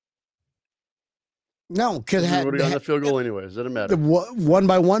 No, because we would have gotten the field goal anyways. Doesn't matter. Won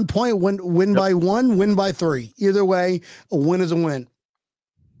by 1 point, win by 1, win by 3. Either way, a win is a win.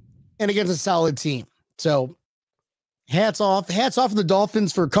 And against a solid team. So hats off to the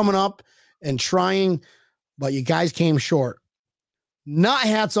Dolphins for coming up and trying, but you guys came short. Not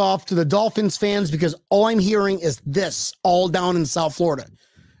hats off to the Dolphins fans because all I'm hearing is this all down in South Florida.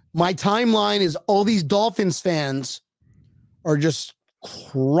 My timeline is all these Dolphins fans are just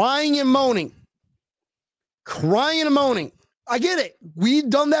crying and moaning. Crying and moaning. I get it. We've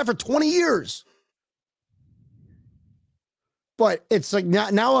done that for 20 years. But it's like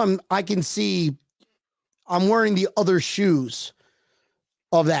now I can see I'm wearing the other shoes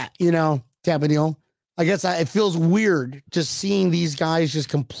of that, Tampa Neal. I guess it feels weird just seeing these guys just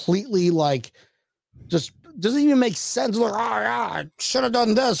completely like just doesn't even make sense. Like, oh yeah, should have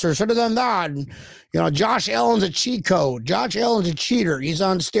done this or should have done that. And, Josh Allen's a cheat code. Josh Allen's a cheater. He's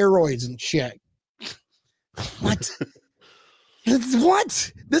on steroids and shit. What?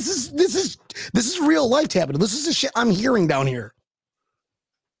 What? This is real life happening. This is the shit I'm hearing down here.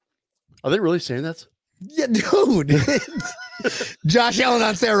 Are they really saying that? Yeah, dude. Josh Allen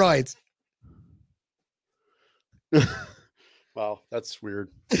on steroids. Wow, that's weird.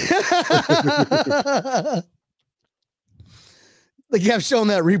 They kept showing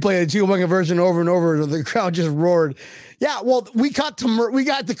that replay of the 2-point conversion over and over. The crowd just roared. Yeah, well, we got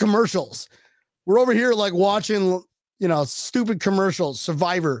the commercials. We're over here like watching, stupid commercials,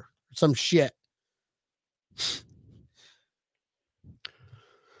 Survivor, some shit.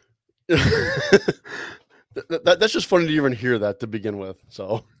 That's just funny to even hear that to begin with.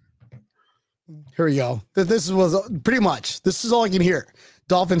 So here we go. This was pretty much. This is all I can hear.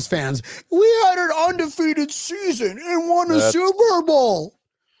 Dolphins fans, we had an undefeated season and won a Super Bowl.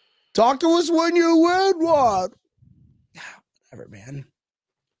 Talk to us when you win one. Whatever, man.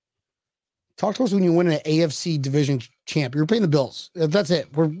 Talk to us when you win an AFC division champ. You're playing the Bills. That's it.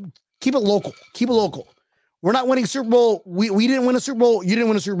 Keep it local. Keep it local. We're not winning Super Bowl. We didn't win a Super Bowl. You didn't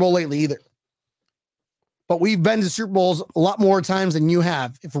win a Super Bowl lately either. But we've been to Super Bowls a lot more times than you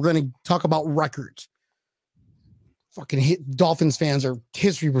have if we're going to talk about records. Fucking Dolphins fans are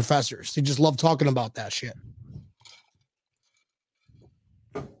history professors. They just love talking about that shit.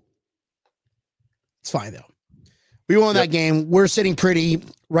 It's fine, though. We won that game. We're sitting pretty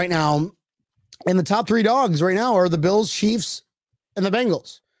right now. And the top 3 dogs right now are the Bills, Chiefs, and the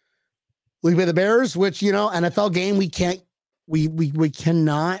Bengals. We play the Bears, which, NFL game, we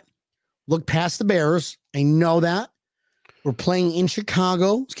cannot look past the Bears. I know that. We're playing in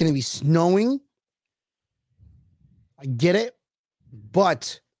Chicago. It's going to be snowing. I get it.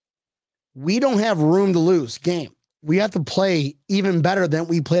 But we don't have room to lose game. We have to play even better than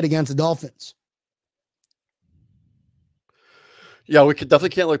we played against the Dolphins. Yeah, we definitely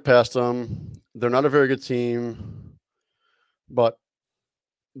can't look past them. They're not a very good team, but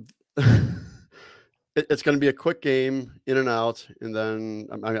it's going to be a quick game, in and out, and then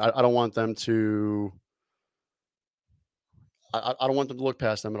I don't want them to. I don't want them to look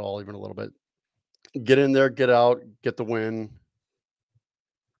past them at all, even a little bit. Get in there, get out, get the win.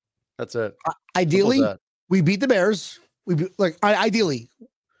 That's it. Ideally, we beat the Bears. Ideally,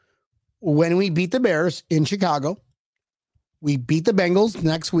 when we beat the Bears in Chicago, we beat the Bengals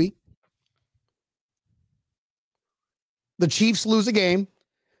next week. The Chiefs lose a game.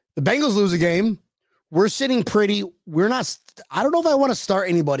 The Bengals lose a game. We're sitting pretty. I don't know if I want to start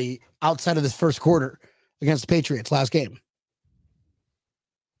anybody outside of this first quarter against the Patriots last game.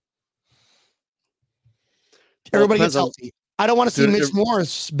 Everybody gets healthy. I don't want to see Mitch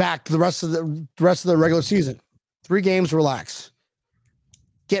Morris back the rest of the regular season. 3 games, relax.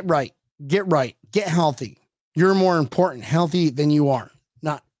 Get right. Get healthy. You're more important healthy than you are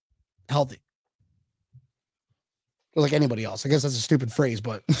not healthy. Like anybody else. I guess that's a stupid phrase,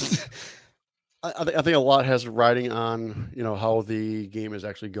 but I think a lot has riding on, how the game is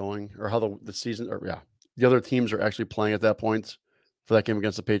actually going, or how the season, the other teams are actually playing at that point for that game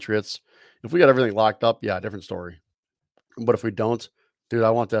against the Patriots. If we got everything locked up, different story. But if we don't, dude,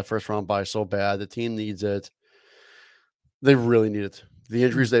 I want that first round bye so bad. The team needs it. They really need it. The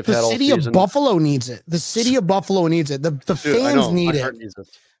injuries they've had all season. The city of Buffalo needs it. The city of Buffalo needs it. The fans need it. Needs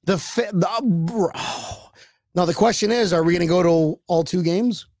it. Now, the question is, are we going to go to all 2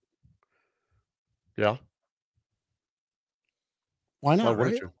 games? Yeah. Why not? Why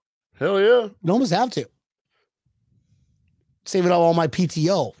wouldn't you? Hell yeah. You almost have to. Saving up all my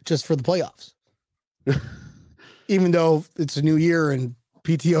PTO just for the playoffs. Even though it's a new year and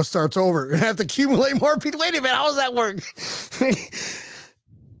PTO starts over. I have to accumulate more PTO. Wait a minute. How does that work?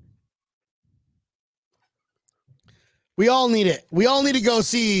 We all need it. We all need to go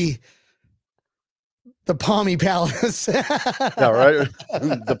see the Palmy Palace. Yeah, right.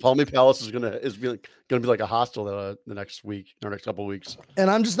 The Palmy Palace is gonna be like a hostel the next week or next couple of weeks. And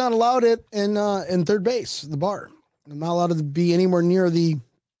I'm just not allowed it in third base, the bar. I'm not allowed to be anywhere near the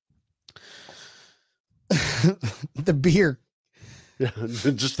beer. Yeah,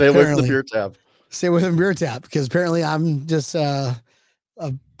 just stay away from the beer tab. Stay away from the beer tab because apparently I'm just a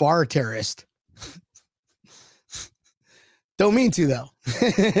bar terrorist. Don't mean to though.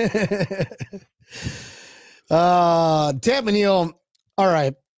 Tampa Neal. All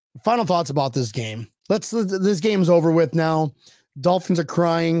right. Final thoughts about this game. This game's over with now. Dolphins are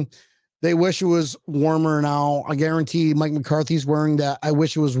crying. They wish it was warmer now. I guarantee Mike McCarthy's wearing that. I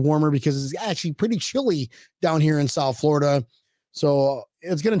wish it was warmer because it's actually pretty chilly down here in South Florida. So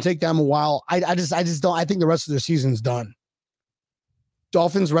it's going to take them a while. I just don't. I think the rest of their season's done.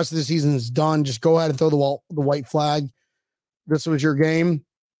 Dolphins, rest of the season is done. Just go ahead and throw the white flag. This was your game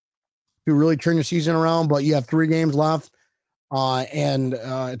to really turn your season around, but you have 3 games left, and it's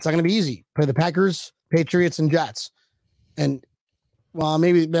not going to be easy. Play the Packers, Patriots, and Jets. And, well,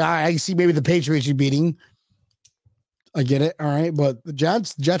 maybe I see maybe the Patriots you're beating. I get it. All right, but the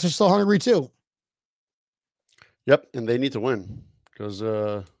Jets are still hungry too. Yep, and they need to win because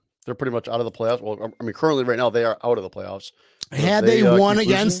they're pretty much out of the playoffs. Well, I mean, currently right now they are out of the playoffs. Had they won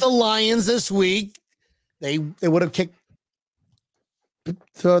against the Lions this week, they would have kicked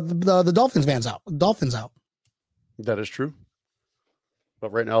the Dolphins out. That is true.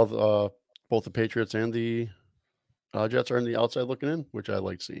 But right now, both the Patriots and the Jets are on the outside looking in, which I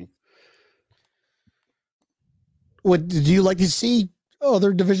like seeing. What do you like to see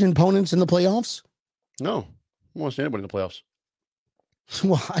other division opponents in the playoffs? No, I don't want to see anybody in the playoffs.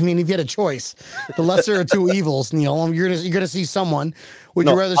 Well, I mean, if you had a choice, the lesser of 2 evils, Neil, you're gonna see someone. Would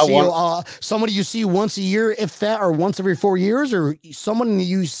you rather see somebody you see once a year, if that, or once every 4 years, or someone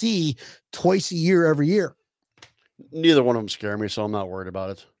you see twice a year every year? Neither one of them scare me, so I'm not worried about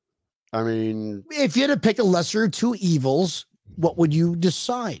it. I mean, if you had to pick a lesser of 2 evils, what would you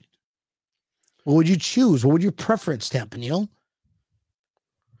decide? What would you choose? What would your preference, Tampa Neal?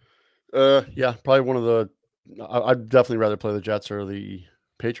 Yeah, probably one of the. I'd definitely rather play the Jets or the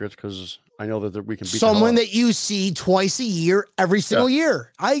Patriots because I know that we can beat someone that you see twice a year, every single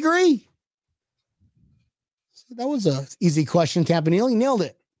year. I agree. That was an easy question, Tampa Neal. You nailed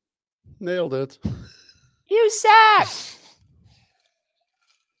it. Nailed it. You suck.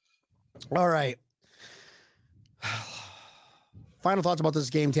 All right. Final thoughts about this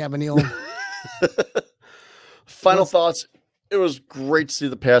game, Tampa Neal. Final thoughts. It was great to see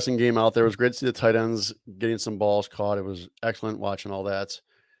the passing game out there. It was great to see the tight ends getting some balls caught. It was excellent watching all that.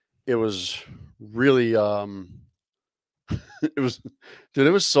 It was really, it was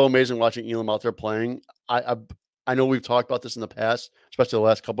so amazing watching Elam out there playing. I know we've talked about this in the past, especially the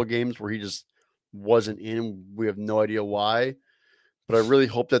last couple of games where he just wasn't in. We have no idea why, but I really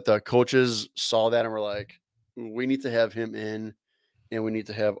hope that the coaches saw that and were like, we need to have him in and we need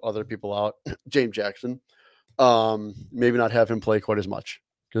to have other people out. James Jackson, maybe not have him play quite as much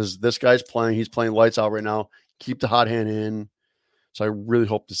because this guy's playing. He's playing lights out right now. Keep the hot hand in. So I really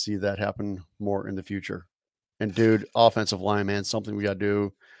hope to see that happen more in the future. And dude, offensive line, man, something we got to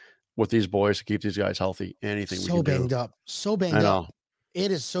do with these boys to keep these guys healthy. Anything we can do. So banged up.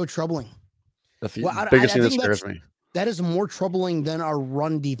 It is so troubling. That's the biggest thing that scares me. That is more troubling than our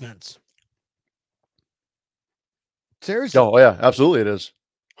run defense. Seriously. Oh yeah, absolutely it is.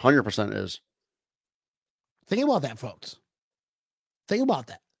 100% is. Think about that, folks. Think about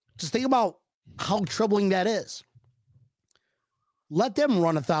that. Just think about how troubling that is. Let them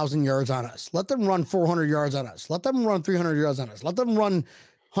run 1,000 yards on us. Let them run 400 yards on us. Let them run 300 yards on us. Let them run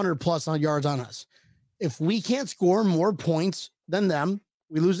 100 plus yards on us. If we can't score more points than them,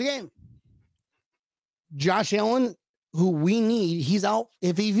 we lose the game. Josh Allen, who we need, he's out.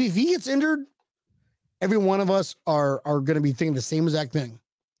 If he gets injured, every one of us are going to be thinking the same exact thing,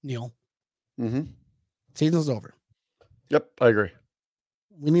 Neil. Mm-hmm. Season's over. Yep, I agree.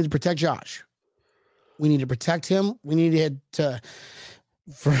 We need to protect Josh. We need to protect him. We need to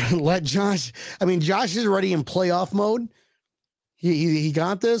let Josh. I mean, Josh is already in playoff mode. He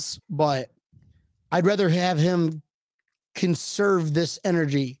got this, but I'd rather have him conserve this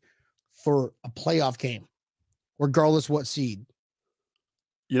energy for a playoff game, regardless what seed.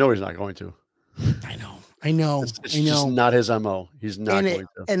 You know he's not going to. I know. It's just not his MO. He's not going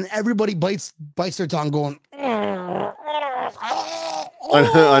to. And everybody bites their tongue going, I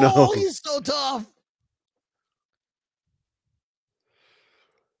know. He's so tough.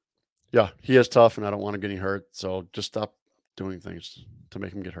 Yeah, he is tough, and I don't want him getting hurt. So just stop doing things to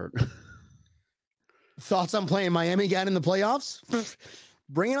make him get hurt. Thoughts on playing Miami again in the playoffs?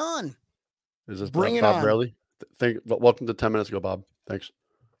 Bring it on. Is this Bring it Bob on. Bradley? Welcome to 10 minutes ago, Bob. Thanks.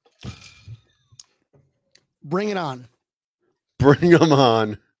 Bring it on. Bring him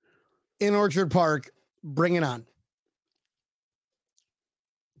on. In Orchard Park, bring it on.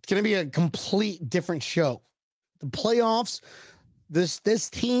 It's going to be a complete different show. The playoffs, this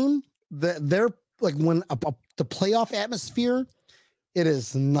team, they're like when the playoff atmosphere, it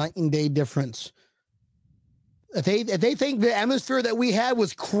is night and day difference. If they think the atmosphere that we had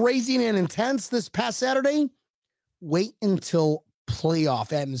was crazy and intense this past Saturday, wait until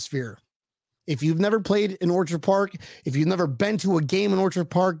playoff atmosphere. If you've never played in Orchard Park, if you've never been to a game in Orchard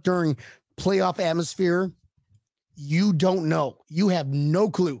Park during playoff atmosphere, you don't know. You have no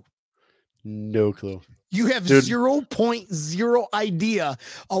clue. No clue. You have 0.0 idea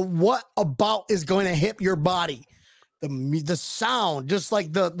of what about is going to hit your body. The sound, just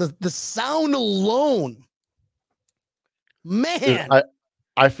like the sound alone. Man. Dude,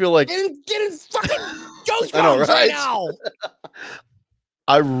 I feel like getting fucking ghost I know, right right now.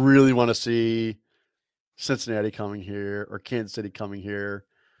 I really want to see Cincinnati coming here or Kansas City coming here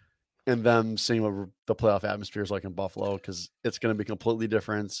and them seeing what the playoff atmosphere is like in Buffalo, because it's going to be completely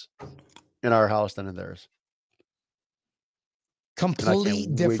different in our house than in theirs. Completely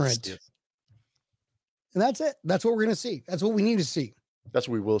different. And that's it. That's what we're going to see. That's what we need to see. That's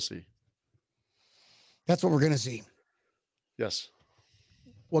what we will see. That's what we're going to see. Yes.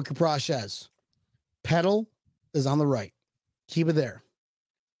 What Kaprash says. Pedal is on the right. Keep it there.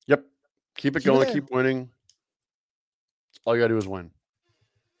 Yep. Keep it going. Keep winning. All you got to do is win.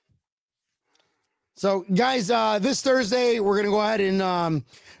 So, guys, this Thursday, we're going to go ahead and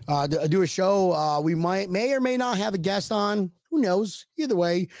do a show. We may or may not have a guest on. Who knows? Either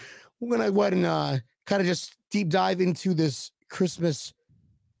way, we're going to go ahead and kind of just deep dive into this Christmas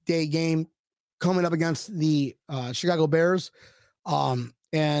Day game coming up against the Chicago Bears.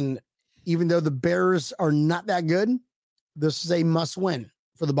 And even though the Bears are not that good, this is a must win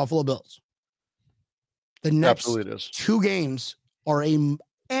for the Buffalo Bills. The next two games are a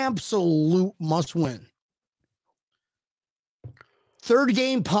absolute must win. Third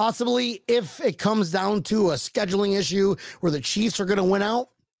game, possibly, if it comes down to a scheduling issue where the Chiefs are going to win out,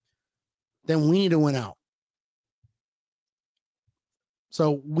 then we need to win out.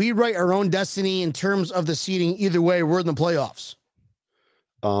 So we write our own destiny in terms of the seeding. Either way, we're in the playoffs.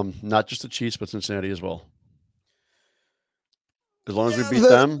 Not just the Chiefs, but Cincinnati as well. As long as we beat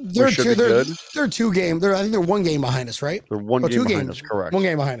them, we should be good. They're 2 games. I think they're 1 game behind us, right? They're 1 game behind us, correct. 1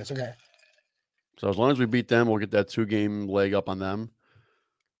 game behind us, okay. So as long as we beat them, we'll get that 2-game leg up on them.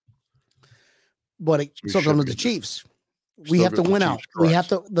 But it still comes to the Chiefs. We have to win out. We have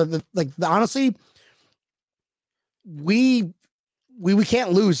to honestly, we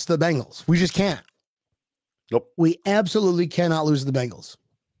can't lose to the Bengals. We just can't. Nope. We absolutely cannot lose to the Bengals.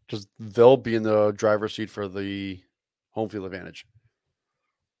 Because they'll be in the driver's seat for the home field advantage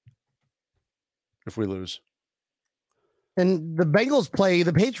if we lose. And the Bengals play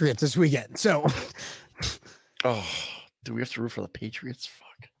the Patriots this weekend. So, do we have to root for the Patriots?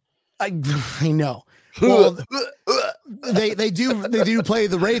 Fuck. I know. Well, they do play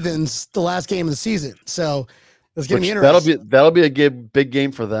the Ravens the last game of the season. So it's going to be interesting. That'll be a big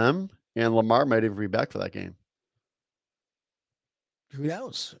game for them, and Lamar might even be back for that game. Who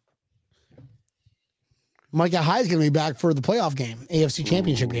knows? Micah Hyde's going to be back for the playoff game, AFC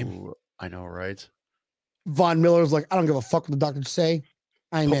Championship game. I know, right? Von Miller's like, I don't give a fuck what the doctors say.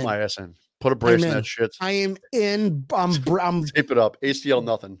 Put my ass in. Put a brace in that shit. I am in. I'm tape it up. ACL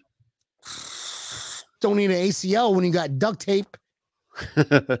nothing. Don't need an ACL when you got duct tape.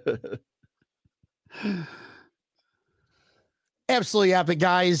 Absolutely epic,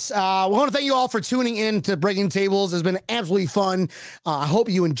 guys. We want to thank you all for tuning in to Breaking Tables. It's been absolutely fun. I hope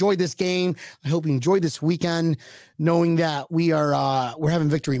you enjoyed this game. I hope you enjoyed this weekend, knowing that we're having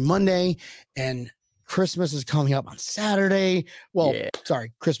Victory Monday and Christmas is coming up on Saturday. Well,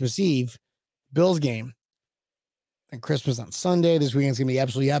 sorry, Christmas Eve, Bills game, and Christmas on Sunday. This weekend's gonna be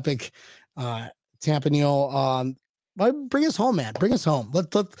absolutely epic. Tampa Neal, bring us home, man. Bring us home.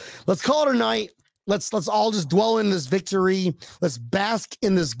 Let's call it a night. Let's all just dwell in this victory. Let's bask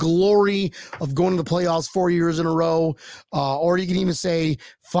in this glory of going to the playoffs 4 years in a row. Or you can even say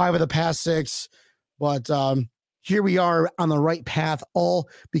 5 of the past 6. But here we are on the right path, all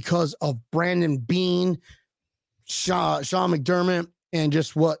because of Brandon Beane, Sean McDermott, and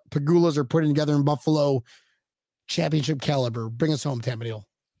just what Pagulas are putting together in Buffalo. Championship caliber. Bring us home, Tampa Neal.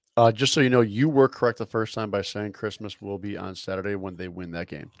 Just so you know, you were correct the first time by saying Christmas will be on Saturday when they win that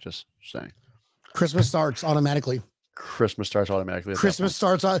game. Just saying. Christmas starts automatically. Christmas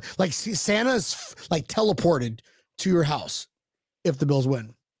starts like Santa's like teleported to your house if the Bills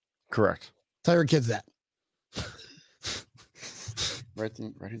win. Correct. Tell your kids that. Right.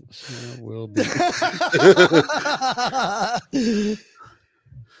 Santa will be.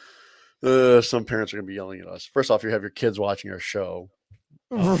 Some parents are gonna be yelling at us. First off, you have your kids watching our show.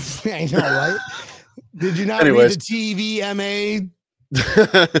 I know, right? Did you not read the TVMA?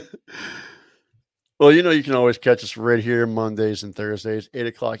 Well, you can always catch us right here Mondays and Thursdays, 8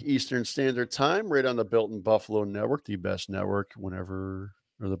 o'clock Eastern Standard Time, right on the Built in Buffalo Network, the best network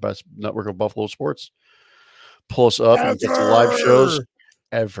the best network of Buffalo sports. Pull us up and get the live shows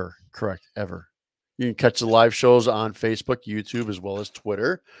ever. Correct, ever. You can catch the live shows on Facebook, YouTube, as well as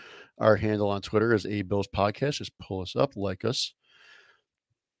Twitter. Our handle on Twitter is A Bills Podcast. Just pull us up, like us.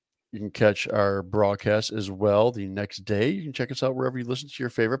 You can catch our broadcast as well the next day. You can check us out wherever you listen to your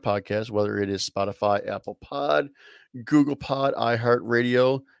favorite podcast, whether it is Spotify, Apple Pod, Google Pod,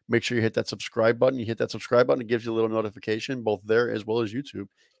 iHeartRadio. Make sure you hit that subscribe button. You hit that subscribe button, it gives you a little notification, both there as well as YouTube.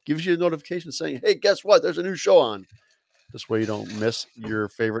 Gives you a notification saying, hey, guess what? There's a new show on. This way you don't miss your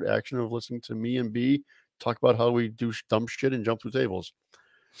favorite action of listening to me and B talk about how we do dumb shit and jump through tables.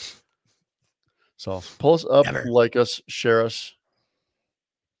 So pull us up, like us, share us.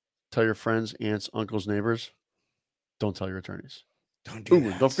 Tell your friends, aunts, uncles, neighbors. Don't tell your attorneys. Don't do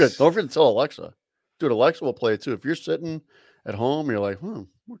that. Don't forget to tell Alexa. Dude, Alexa will play it too. If you're sitting at home, you're like,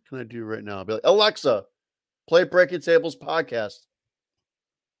 what can I do right now? I'll be like, Alexa, play Breaking Tables podcast.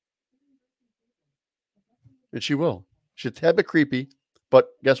 And she will. She's a tad bit creepy,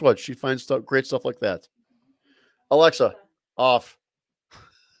 but guess what? She finds great stuff like that. Alexa, off.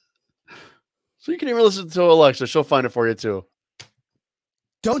 So you can even listen to Alexa. She'll find it for you too.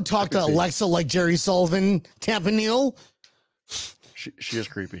 Don't talk to Alexa like Jerry Sullivan, Tampa Neal. She is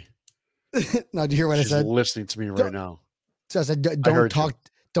creepy. Now, do you hear what I said? She's listening to me right now. So I said, don't talk.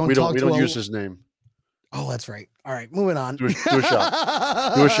 We don't use his name. Oh, that's right. All right, moving on. Do a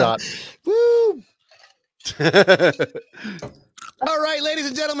shot. Do a shot. Woo! All right, ladies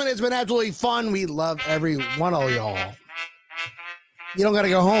and gentlemen, it's been absolutely fun. We love every one of y'all. You don't got to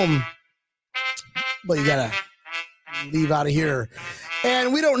go home, but you got to leave out of here.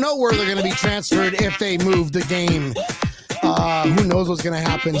 And we don't know where they're going to be transferred if they move the game. Who knows what's going to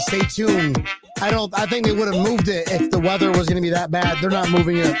happen? Stay tuned. I think they would have moved it if the weather was going to be that bad. They're not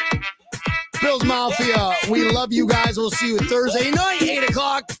moving it. Bills Mafia, we love you guys. We'll see you Thursday night, 8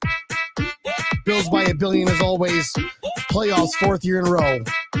 o'clock. Bills by a billion as always. playoffs, 4th year in a row.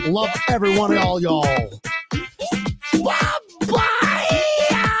 Love every one of y'all.